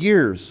over the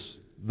years,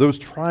 those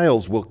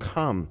trials will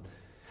come.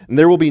 And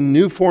there will be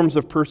new forms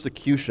of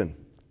persecution.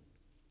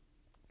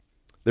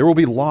 There will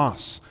be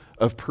loss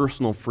of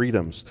personal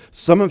freedoms.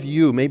 Some of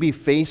you may be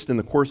faced in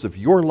the course of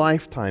your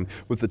lifetime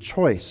with the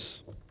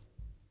choice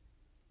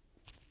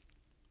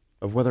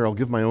of whether I'll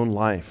give my own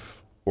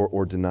life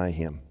or deny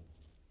Him.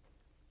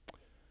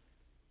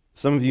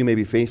 Some of you may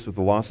be faced with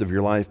the loss of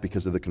your life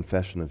because of the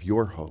confession of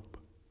your hope.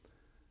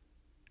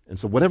 And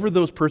so whatever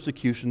those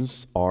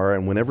persecutions are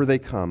and whenever they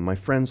come, my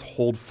friends,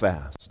 hold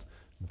fast.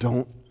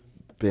 Don't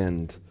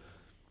bend.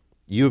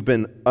 You have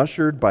been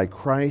ushered by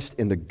Christ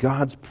into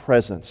God's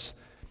presence.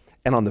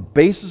 And on the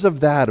basis of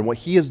that and what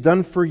He has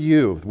done for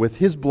you with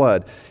His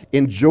blood,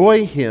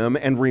 enjoy Him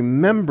and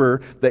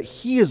remember that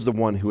He is the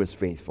one who is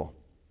faithful.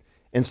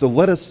 And so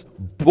let us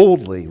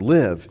boldly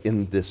live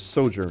in this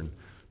sojourn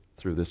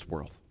through this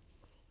world.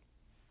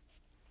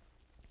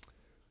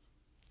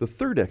 The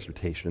third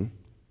exhortation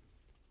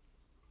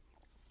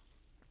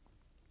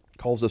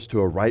calls us to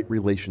a right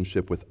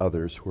relationship with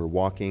others who are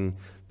walking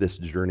this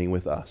journey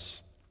with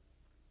us.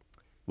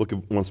 Look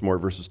once more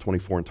at verses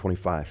 24 and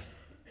 25.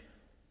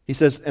 He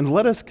says, "And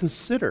let us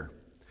consider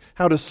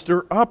how to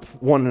stir up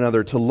one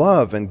another to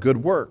love and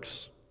good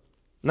works,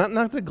 not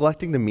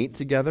neglecting to meet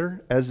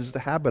together, as is the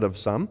habit of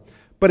some,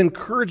 but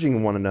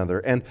encouraging one another,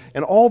 and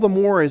all the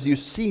more as you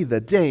see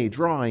the day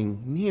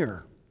drawing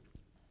near."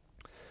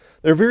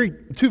 There are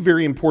two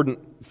very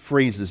important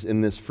phrases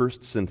in this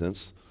first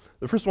sentence.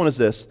 The first one is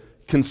this: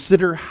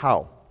 consider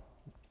how.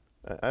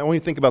 I want you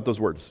to think about those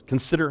words.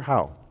 Consider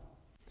how.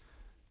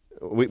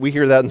 We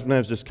hear that and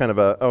sometimes just kind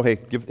of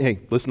hey,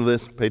 listen to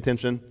this, pay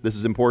attention, this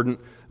is important.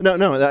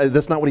 No,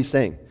 that's not what he's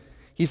saying.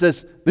 He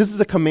says, this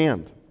is a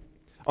command.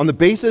 On the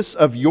basis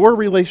of your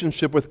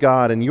relationship with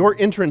God and your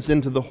entrance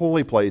into the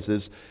holy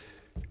places,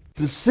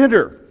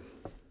 consider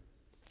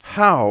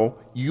how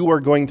you are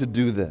going to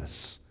do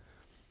this.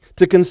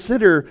 To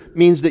consider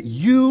means that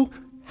you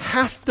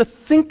have to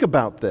think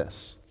about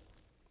this.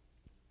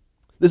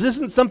 This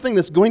isn't something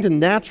that's going to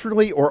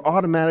naturally or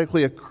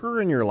automatically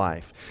occur in your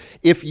life.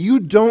 If you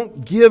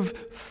don't give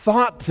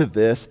thought to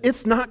this,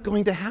 it's not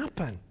going to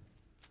happen.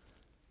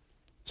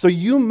 So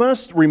you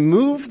must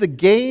remove the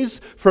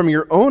gaze from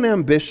your own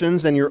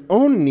ambitions and your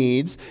own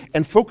needs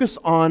and focus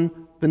on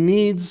the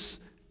needs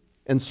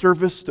and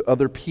service to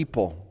other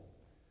people.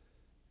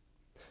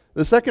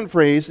 The second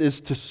phrase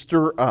is to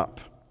stir up.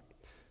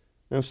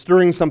 Now,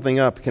 stirring something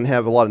up can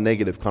have a lot of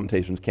negative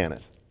connotations, can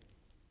it?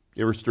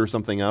 You ever stir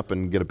something up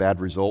and get a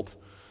bad result?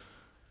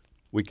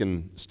 We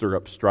can stir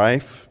up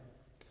strife.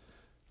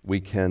 One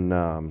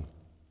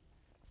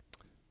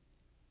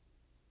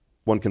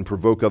can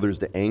provoke others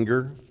to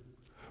anger.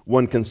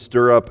 One can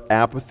stir up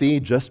apathy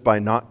just by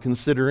not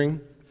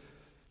considering.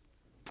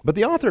 But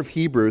the author of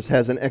Hebrews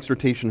has an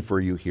exhortation for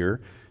you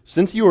here.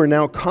 Since you are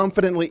now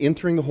confidently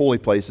entering the holy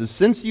places,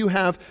 since you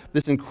have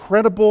this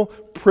incredible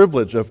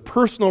privilege of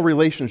personal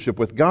relationship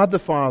with God the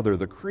Father,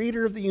 the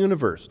creator of the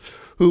universe,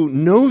 who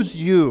knows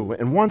you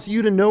and wants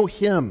you to know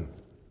him,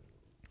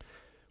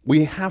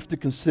 we have to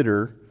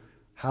consider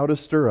how to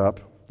stir up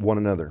one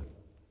another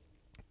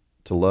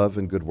to love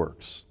and good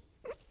works.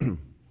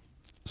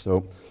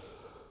 So,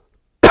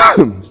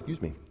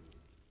 excuse me.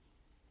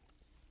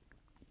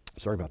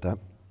 Sorry about that.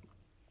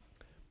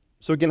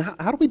 So again,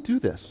 how do we do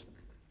this?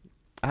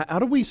 How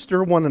do we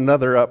stir one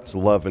another up to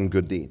love and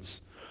good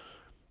deeds?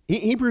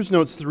 Hebrews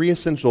notes three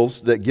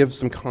essentials that give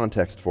some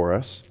context for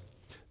us.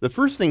 The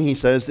first thing he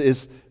says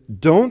is,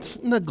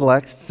 don't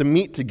neglect to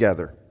meet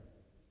together.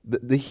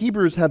 The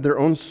Hebrews had their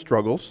own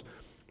struggles,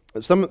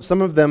 some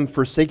of them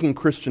forsaking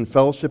Christian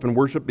fellowship and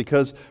worship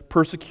because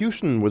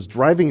persecution was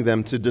driving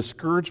them to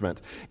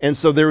discouragement. And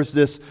so there was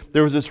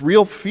this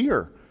real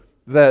fear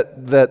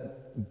that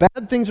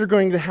bad things are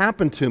going to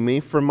happen to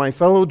me from my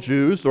fellow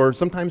Jews or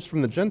sometimes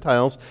from the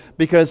Gentiles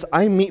because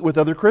I meet with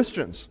other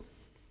Christians.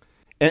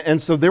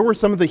 And so there were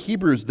some of the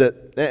Hebrews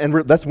and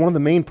that's one of the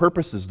main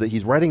purposes that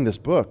he's writing this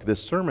book,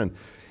 this sermon,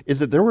 is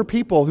that there were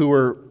people who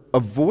were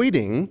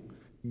avoiding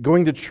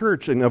going to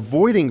church and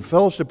avoiding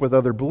fellowship with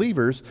other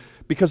believers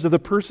because of the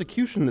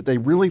persecution that they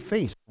really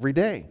face every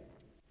day.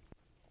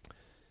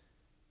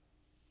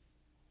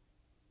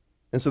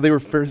 And so they were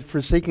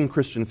forsaking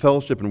Christian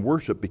fellowship and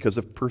worship because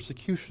of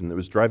persecution that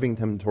was driving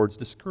them towards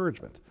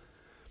discouragement.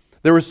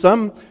 There were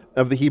some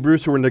of the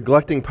Hebrews who were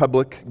neglecting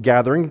public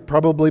gathering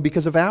probably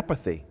because of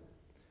apathy.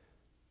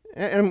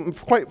 And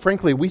quite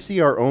frankly, we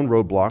see our own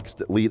roadblocks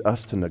that lead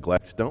us to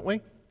neglect, don't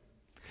we?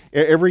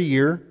 Every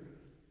year,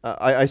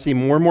 I see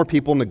more and more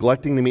people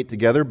neglecting to meet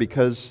together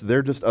because there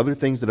are just other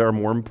things that are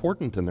more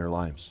important in their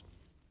lives.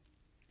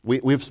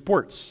 We have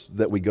sports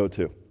that we go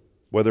to,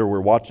 whether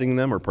we're watching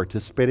them or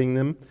participating in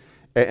them,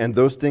 and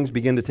those things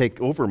begin to take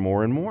over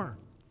more and more.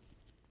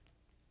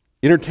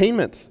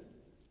 Entertainment,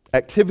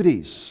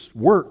 activities,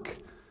 work.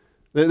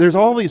 There's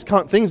all these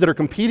things that are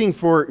competing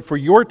for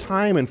your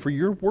time and for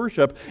your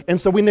worship,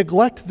 and so we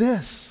neglect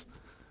this.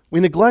 We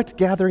neglect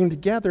gathering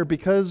together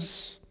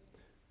because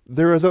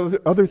there are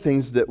other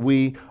things that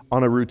we,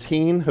 on a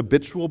routine,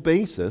 habitual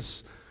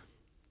basis,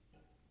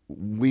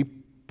 we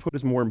put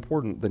as more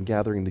important than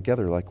gathering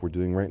together like we're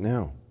doing right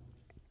now.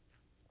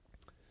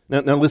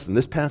 Now listen,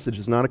 this passage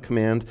is not a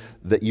command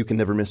that you can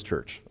never miss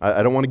church.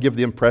 I don't want to give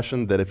the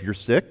impression that if you're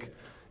sick,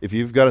 if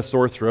you've got a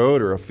sore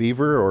throat or a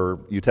fever or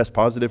you test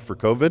positive for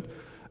COVID,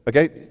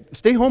 okay,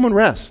 stay home and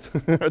rest.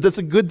 That's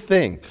a good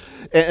thing.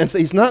 And so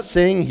he's not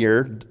saying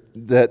here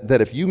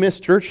that if you miss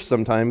church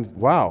sometime,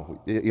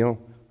 wow,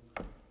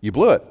 you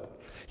blew it.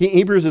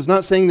 Hebrews is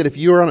not saying that if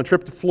you are on a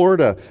trip to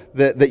Florida,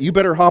 that you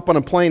better hop on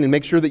a plane and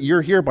make sure that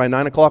you're here by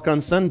 9 o'clock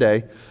on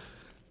Sunday.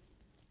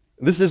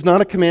 This is not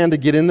a command to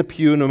get in the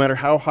pew no matter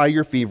how high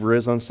your fever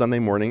is on Sunday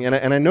morning.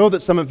 And I know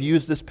that some have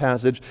used this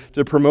passage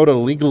to promote a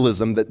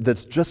legalism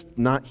that's just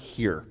not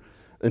here.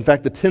 In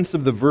fact, the tense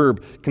of the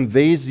verb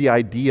conveys the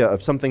idea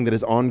of something that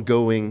is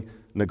ongoing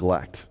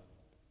neglect.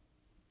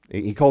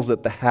 He calls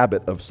it the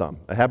habit of some.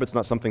 A habit's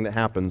not something that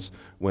happens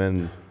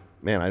when,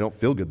 man, I don't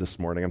feel good this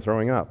morning, I'm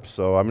throwing up,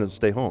 so I'm going to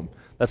stay home.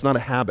 That's not a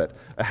habit.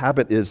 A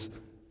habit is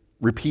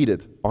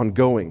repeated,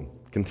 ongoing,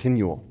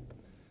 continual.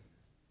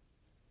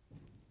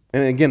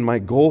 And again, my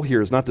goal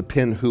here is not to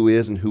pin who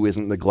is and who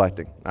isn't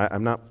neglecting.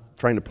 I'm not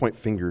trying to point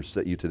fingers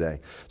at you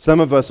today. Some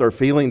of us are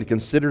failing to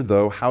consider,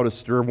 though, how to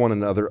stir one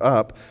another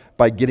up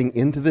by getting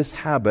into this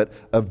habit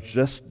of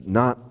just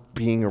not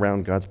being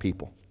around God's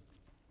people.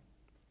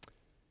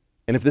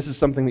 And if this is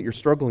something that you're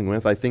struggling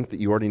with, I think that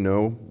you already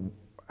know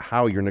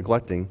how you're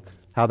neglecting,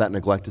 how that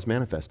neglect is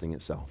manifesting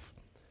itself.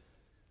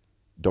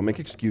 Don't make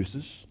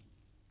excuses.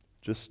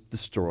 Just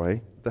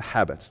destroy the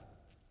habit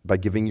by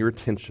giving your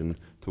attention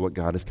to what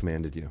God has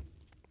commanded you.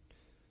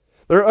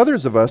 There are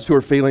others of us who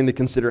are failing to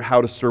consider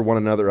how to stir one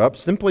another up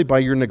simply by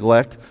your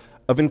neglect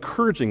of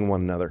encouraging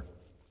one another.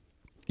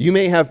 You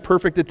may have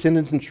perfect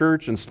attendance in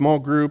church and small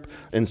group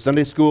and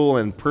Sunday school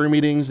and prayer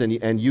meetings,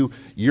 and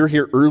you're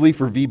here early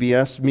for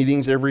VBS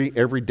meetings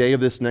every day of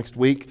this next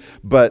week,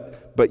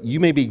 but you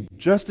may be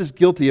just as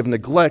guilty of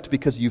neglect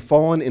because you've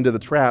fallen into the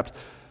trap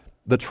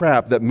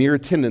that mere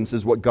attendance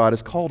is what God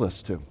has called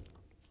us to.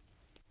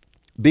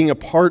 Being a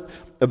part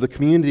of the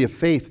community of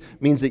faith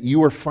means that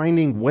you are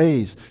finding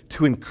ways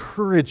to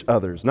encourage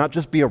others, not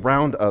just be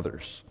around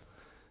others.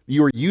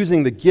 You are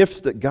using the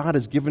gifts that God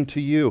has given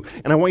to you.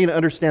 And I want you to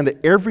understand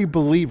that every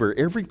believer,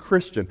 every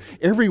Christian,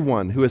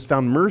 everyone who has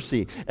found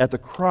mercy at the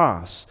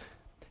cross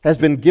has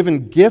been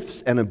given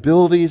gifts and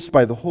abilities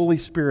by the Holy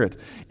Spirit,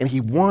 and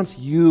He wants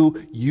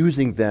you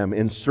using them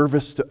in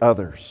service to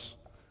others.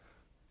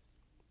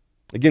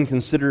 Again,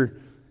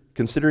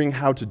 considering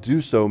how to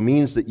do so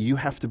means that you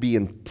have to be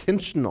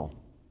intentional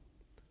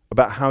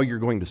about how you're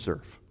going to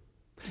serve.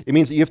 It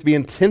means that you have to be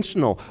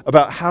intentional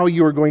about how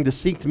you are going to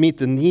seek to meet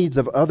the needs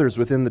of others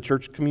within the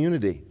church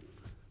community.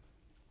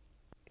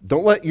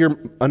 Don't let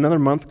another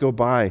month go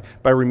by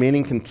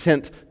remaining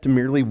content to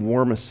merely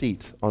warm a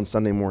seat on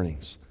Sunday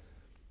mornings.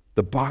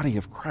 The body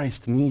of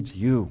Christ needs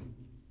you.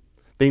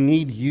 They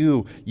need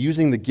you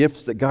using the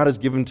gifts that God has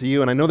given to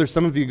you. And I know there's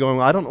some of you going,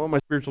 well, I don't know what my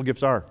spiritual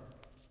gifts are.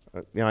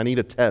 I need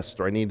a test,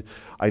 or I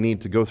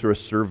need to go through a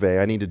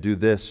survey. I need to do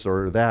this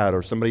or that,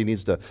 or somebody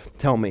needs to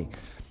tell me.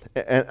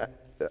 And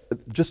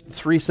just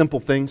three simple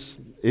things.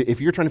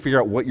 If you're trying to figure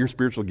out what your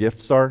spiritual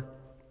gifts are,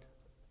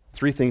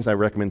 three things I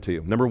recommend to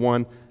you. Number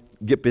one,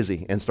 get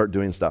busy and start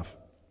doing stuff.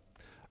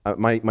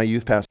 My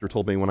youth pastor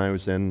told me when I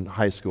was in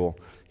high school,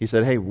 he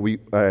said, hey,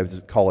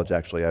 college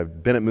actually,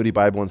 I've been at Moody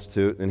Bible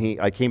Institute,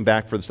 and I came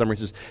back for the summer. He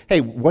says,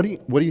 hey, what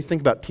do you think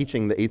about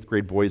teaching the 8th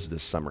grade boys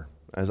this summer?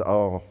 I said,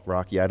 oh,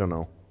 Rocky, I don't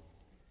know.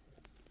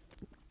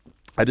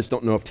 I just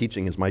don't know if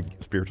teaching is my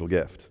spiritual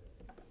gift.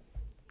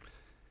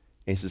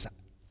 And he says,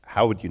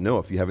 how would you know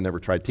if you haven't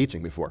ever tried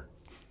teaching before?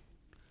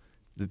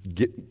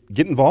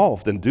 Get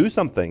involved and do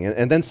something,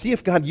 and then see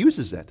if God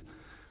uses it.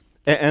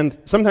 And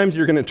sometimes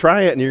you're going to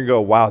try it and you're going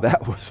to go, wow,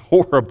 that was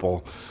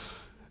horrible.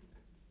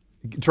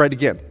 Try it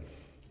again.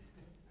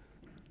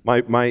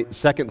 My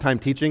second time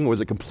teaching was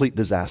a complete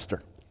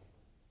disaster.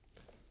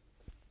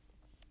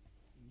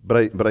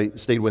 But I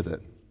stayed with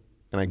it,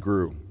 and I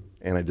grew,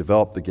 and I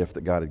developed the gift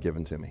that God had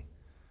given to me.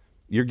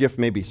 Your gift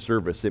may be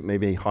service, it may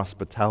be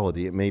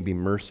hospitality, it may be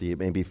mercy, it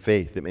may be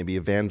faith, it may be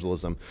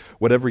evangelism.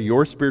 Whatever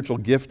your spiritual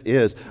gift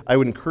is, I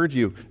would encourage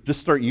you,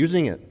 just start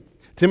using it.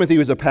 Timothy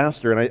was a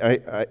pastor,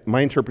 and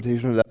my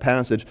interpretation of that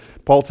passage,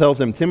 Paul tells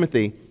him,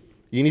 Timothy,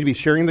 you need to be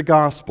sharing the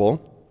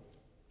gospel.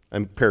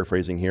 I'm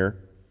paraphrasing here.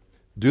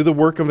 Do the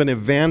work of an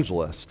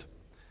evangelist.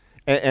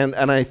 And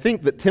I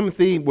think that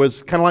Timothy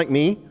was kind of like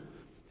me.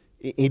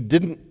 He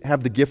didn't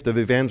have the gift of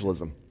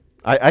evangelism.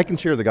 I can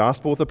share the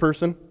gospel with a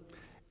person,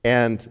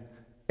 and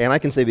I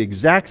can say the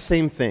exact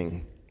same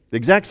thing, the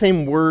exact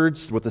same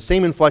words with the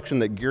same inflection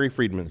that Gary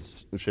Friedman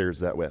shares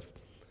that with.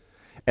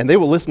 And they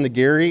will listen to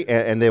Gary,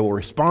 and they will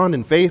respond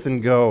in faith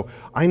and go,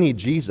 I need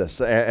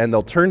Jesus, and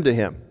they'll turn to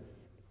Him.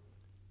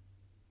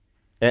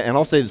 And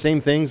I'll say the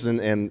same things and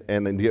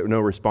then get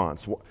no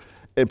response.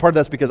 And part of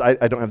that's because I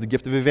don't have the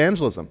gift of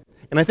evangelism.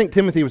 And I think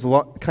Timothy was a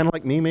lot kind of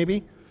like me,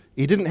 maybe.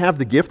 He didn't have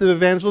the gift of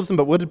evangelism,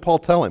 but what did Paul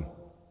tell him?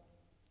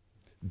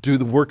 Do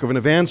the work of an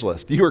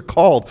evangelist. You are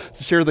called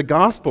to share the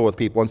gospel with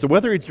people. And so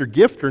whether it's your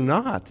gift or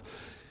not,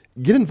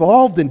 get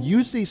involved and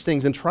use these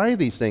things and try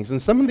these things.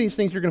 And some of these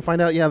things you're going to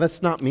find out, yeah,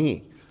 that's not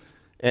me.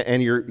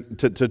 And you're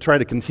to try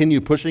to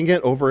continue pushing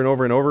it over and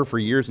over and over for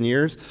years and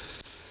years,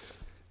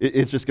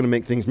 it's just going to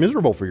make things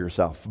miserable for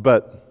yourself.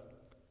 But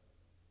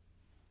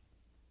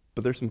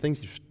there's some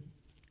things you should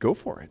go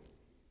for it.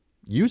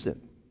 Use it.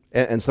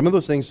 And some of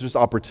those things are just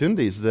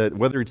opportunities that,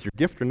 whether it's your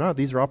gift or not,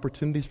 these are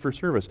opportunities for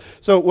service.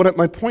 So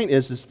my point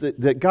is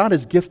that God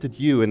has gifted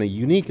you in a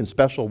unique and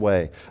special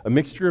way, a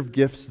mixture of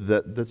gifts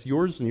that's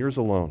yours and yours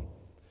alone.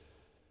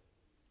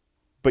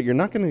 But you're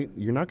not going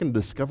to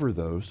discover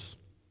those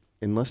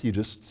unless you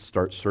just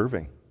start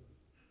serving.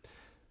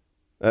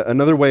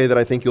 Another way that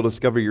I think you'll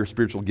discover your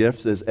spiritual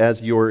gifts is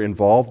as you're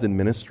involved in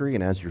ministry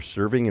and as you're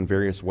serving in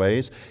various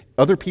ways,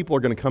 other people are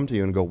going to come to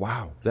you and go,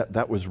 wow,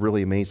 that was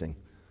really amazing.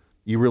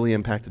 You really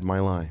impacted my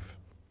life.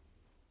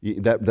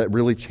 That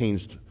really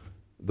changed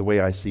the way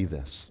I see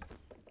this.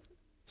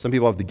 Some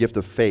people have the gift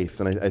of faith,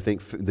 and I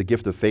think the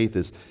gift of faith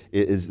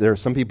is there are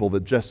some people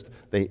that just,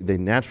 they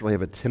naturally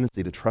have a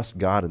tendency to trust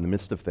God in the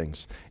midst of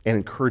things and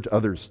encourage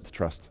others to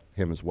trust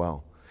Him as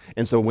well.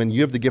 And so when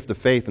you have the gift of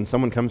faith and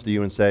someone comes to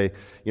you and say,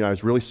 I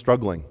was really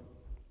struggling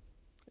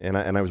and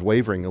I was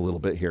wavering a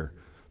little bit here,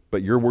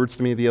 but your words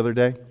to me the other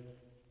day,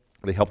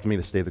 they helped me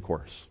to stay the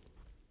course.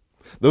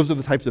 Those are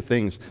the types of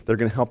things that are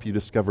going to help you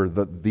discover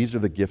that these are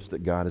the gifts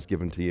that God has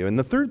given to you. And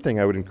the third thing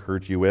I would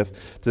encourage you with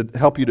to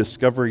help you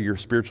discover your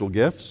spiritual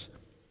gifts,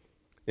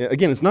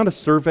 again, it's not a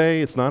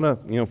survey. It's not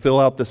a,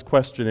 fill out this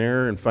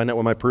questionnaire and find out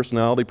what my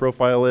personality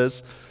profile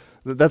is.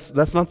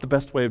 That's not the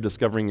best way of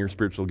discovering your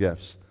spiritual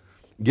gifts.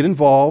 Get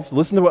involved,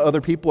 listen to what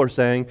other people are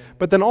saying,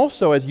 but then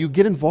also as you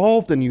get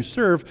involved and you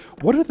serve,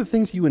 what are the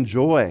things you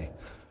enjoy?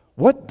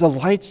 What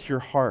delights your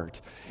heart?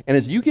 And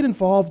as you get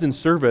involved in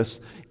service,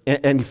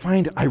 and you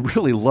find, I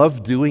really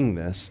love doing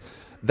this,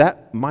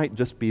 that might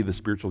just be the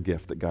spiritual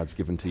gift that God's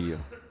given to you.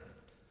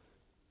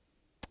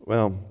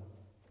 Well,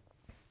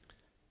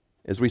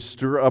 as we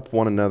stir up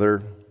one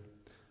another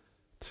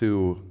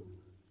to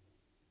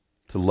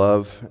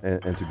love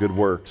and to good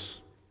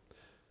works,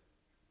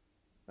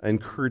 I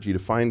encourage you to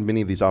find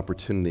many of these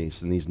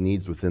opportunities and these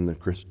needs within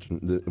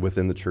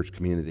the church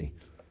community.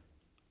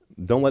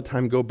 Don't let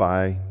time go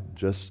by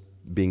just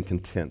being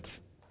content.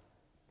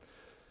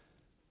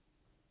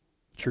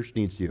 Church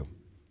needs you.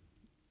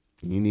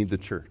 You need the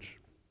church.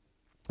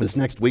 This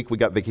next week we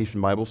got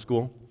Vacation Bible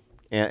School,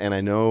 and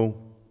I know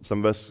some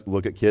of us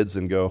look at kids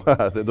and go,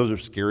 those are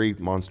scary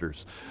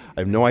monsters. I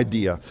have no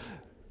idea.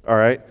 All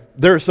right?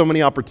 There are so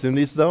many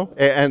opportunities, though,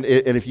 and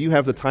if you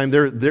have the time,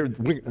 there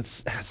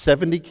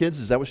 70 kids,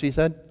 is that what she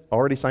said,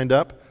 already signed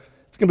up?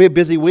 It's going to be a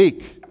busy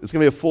week. It's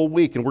going to be a full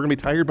week, and we're going to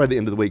be tired by the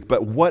end of the week,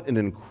 but what an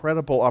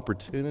incredible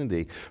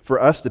opportunity for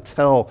us to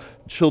tell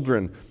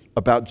children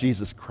about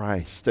Jesus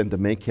Christ and to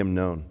make Him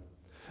known.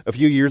 A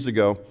few years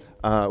ago,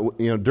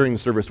 during the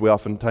service, we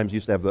oftentimes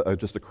used to have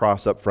just a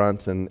cross up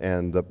front,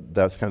 and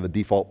that's kind of the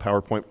default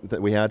PowerPoint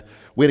that we had.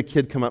 We had a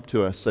kid come up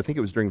to us, I think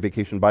it was during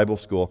Vacation Bible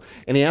School,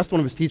 and he asked one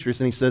of his teachers,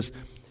 and he says,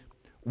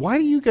 "Why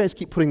do you guys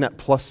keep putting that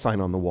plus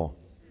sign on the wall?"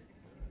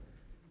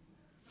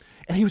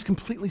 And he was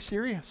completely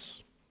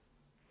serious.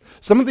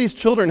 Some of these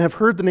children have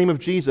heard the name of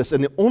Jesus,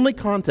 and the only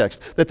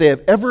context that they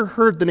have ever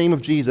heard the name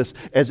of Jesus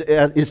is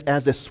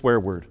as a swear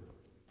word.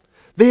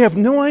 They have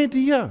no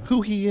idea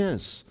who He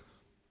is.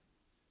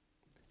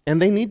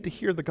 And they need to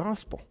hear the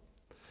gospel.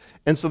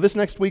 And so this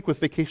next week with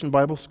Vacation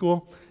Bible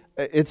School,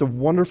 it's a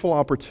wonderful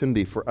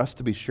opportunity for us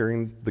to be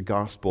sharing the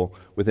gospel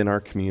within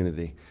our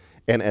community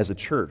and as a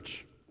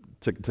church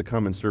to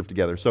come and serve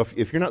together. So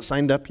if you're not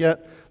signed up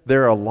yet,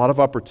 there are a lot of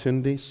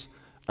opportunities.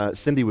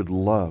 Cindy would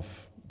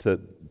love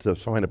to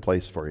find a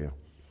place for you.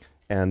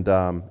 And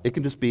it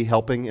can just be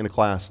helping in a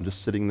class and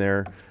just sitting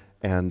there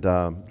and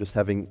just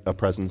having a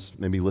presence,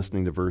 maybe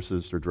listening to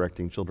verses or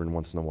directing children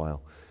once in a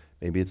while.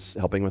 Maybe it's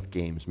helping with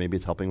games. Maybe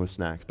it's helping with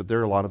snacks. But there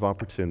are a lot of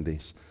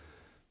opportunities.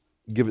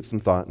 Give it some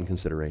thought and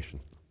consideration.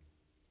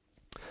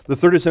 The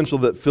third essential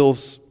that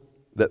fills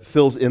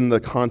in the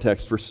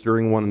context for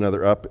stirring one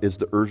another up is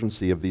the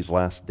urgency of these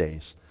last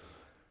days.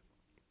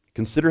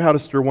 Consider how to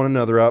stir one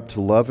another up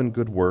to love and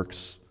good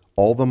works,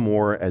 all the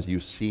more as you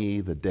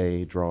see the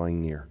day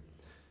drawing near.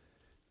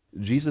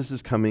 Jesus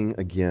is coming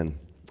again,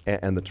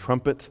 and the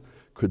trumpet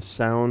could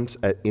sound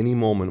at any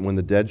moment when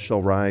the dead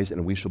shall rise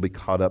and we shall be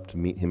caught up to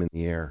meet Him in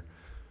the air.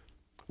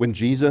 When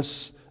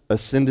Jesus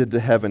ascended to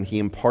heaven, He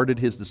imparted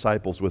His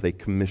disciples with a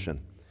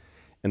commission.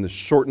 And the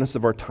shortness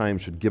of our time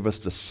should give us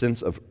the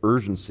sense of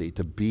urgency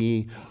to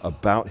be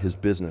about His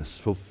business,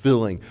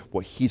 fulfilling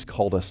what He's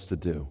called us to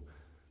do,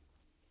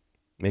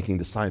 making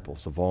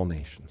disciples of all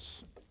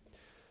nations.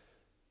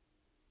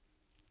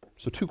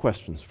 So 2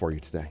 questions for you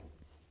today.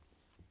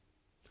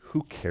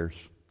 Who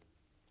cares?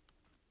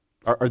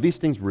 Are these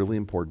things really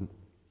important?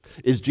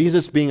 Is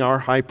Jesus being our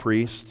high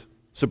priest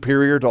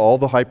superior to all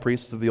the high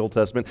priests of the Old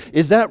Testament?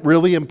 Is that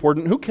really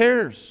important? Who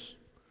cares?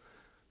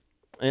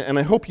 And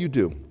I hope you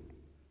do.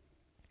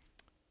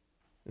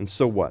 And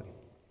so what?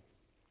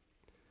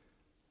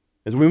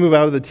 As we move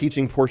out of the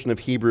teaching portion of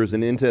Hebrews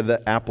and into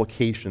the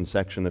application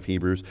section of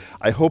Hebrews,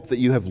 I hope that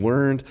you have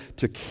learned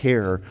to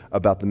care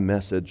about the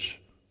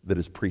message that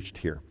is preached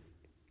here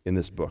in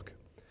this book.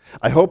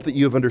 I hope that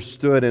you have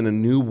understood in a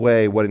new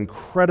way what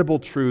incredible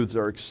truths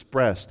are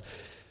expressed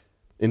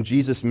in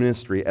Jesus'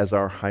 ministry as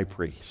our high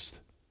priest.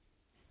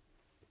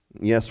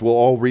 Yes, we'll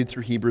all read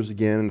through Hebrews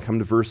again and come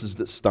to verses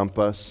that stump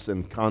us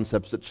and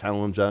concepts that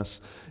challenge us.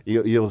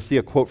 You'll see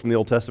a quote from the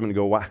Old Testament and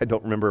go, wow, I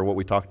don't remember what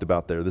we talked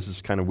about there. This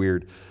is kind of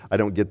weird. I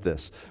don't get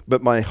this.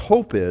 But my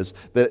hope is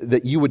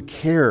that you would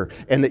care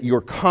and that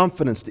your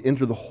confidence to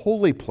enter the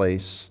holy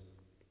places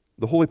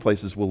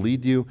will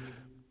lead you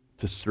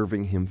to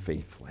serving Him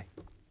faithfully.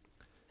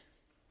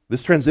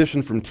 This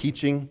transition from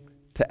teaching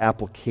to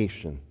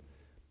application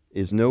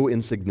is no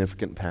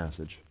insignificant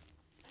passage.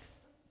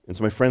 And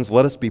so, my friends,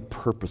 let us be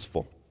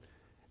purposeful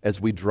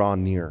as we draw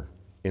near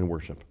in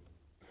worship.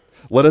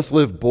 Let us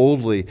live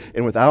boldly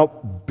and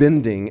without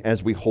bending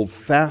as we hold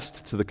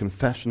fast to the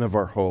confession of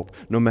our hope,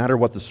 no matter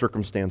what the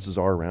circumstances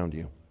are around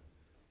you.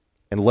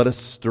 And let us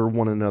stir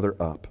one another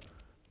up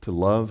to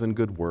love and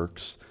good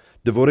works,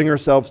 devoting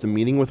ourselves to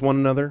meeting with one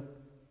another,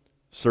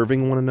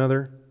 serving one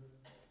another,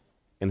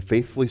 and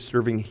faithfully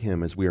serving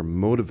Him as we are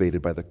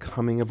motivated by the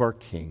coming of our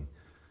King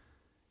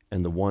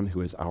and the one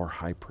who is our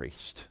high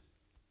priest,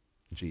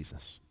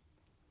 Jesus.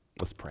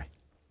 Let's pray.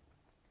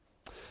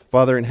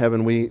 Father in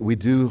heaven, we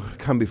do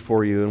come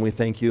before you, and we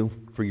thank you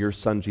for your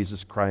Son,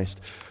 Jesus Christ,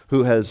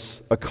 who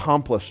has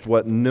accomplished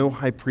what no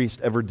high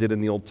priest ever did in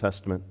the Old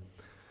Testament.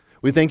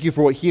 We thank you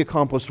for what He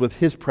accomplished with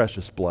His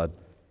precious blood.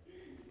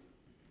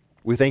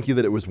 We thank you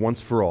that it was once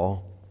for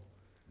all.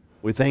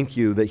 We thank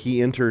you that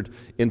He entered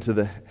into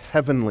the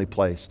heavenly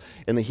place,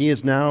 and that He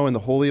is now in the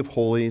Holy of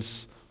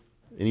Holies,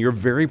 in your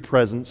very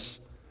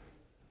presence.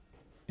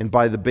 And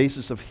by the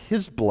basis of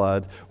His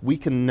blood, we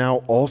can now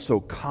also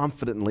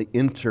confidently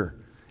enter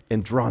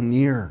and draw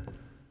near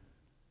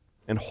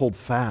and hold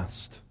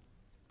fast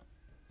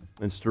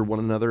and stir one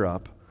another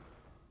up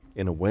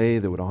in a way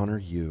that would honor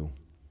you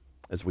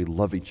as we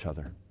love each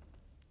other,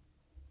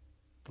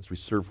 as we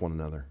serve one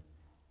another,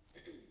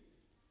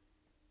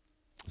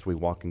 as we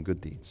walk in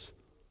good deeds.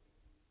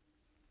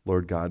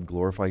 Lord God,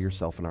 glorify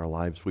yourself in our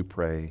lives, we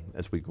pray,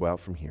 as we go out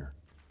from here.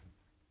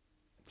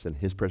 It's in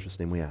His precious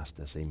name we ask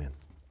this. Amen.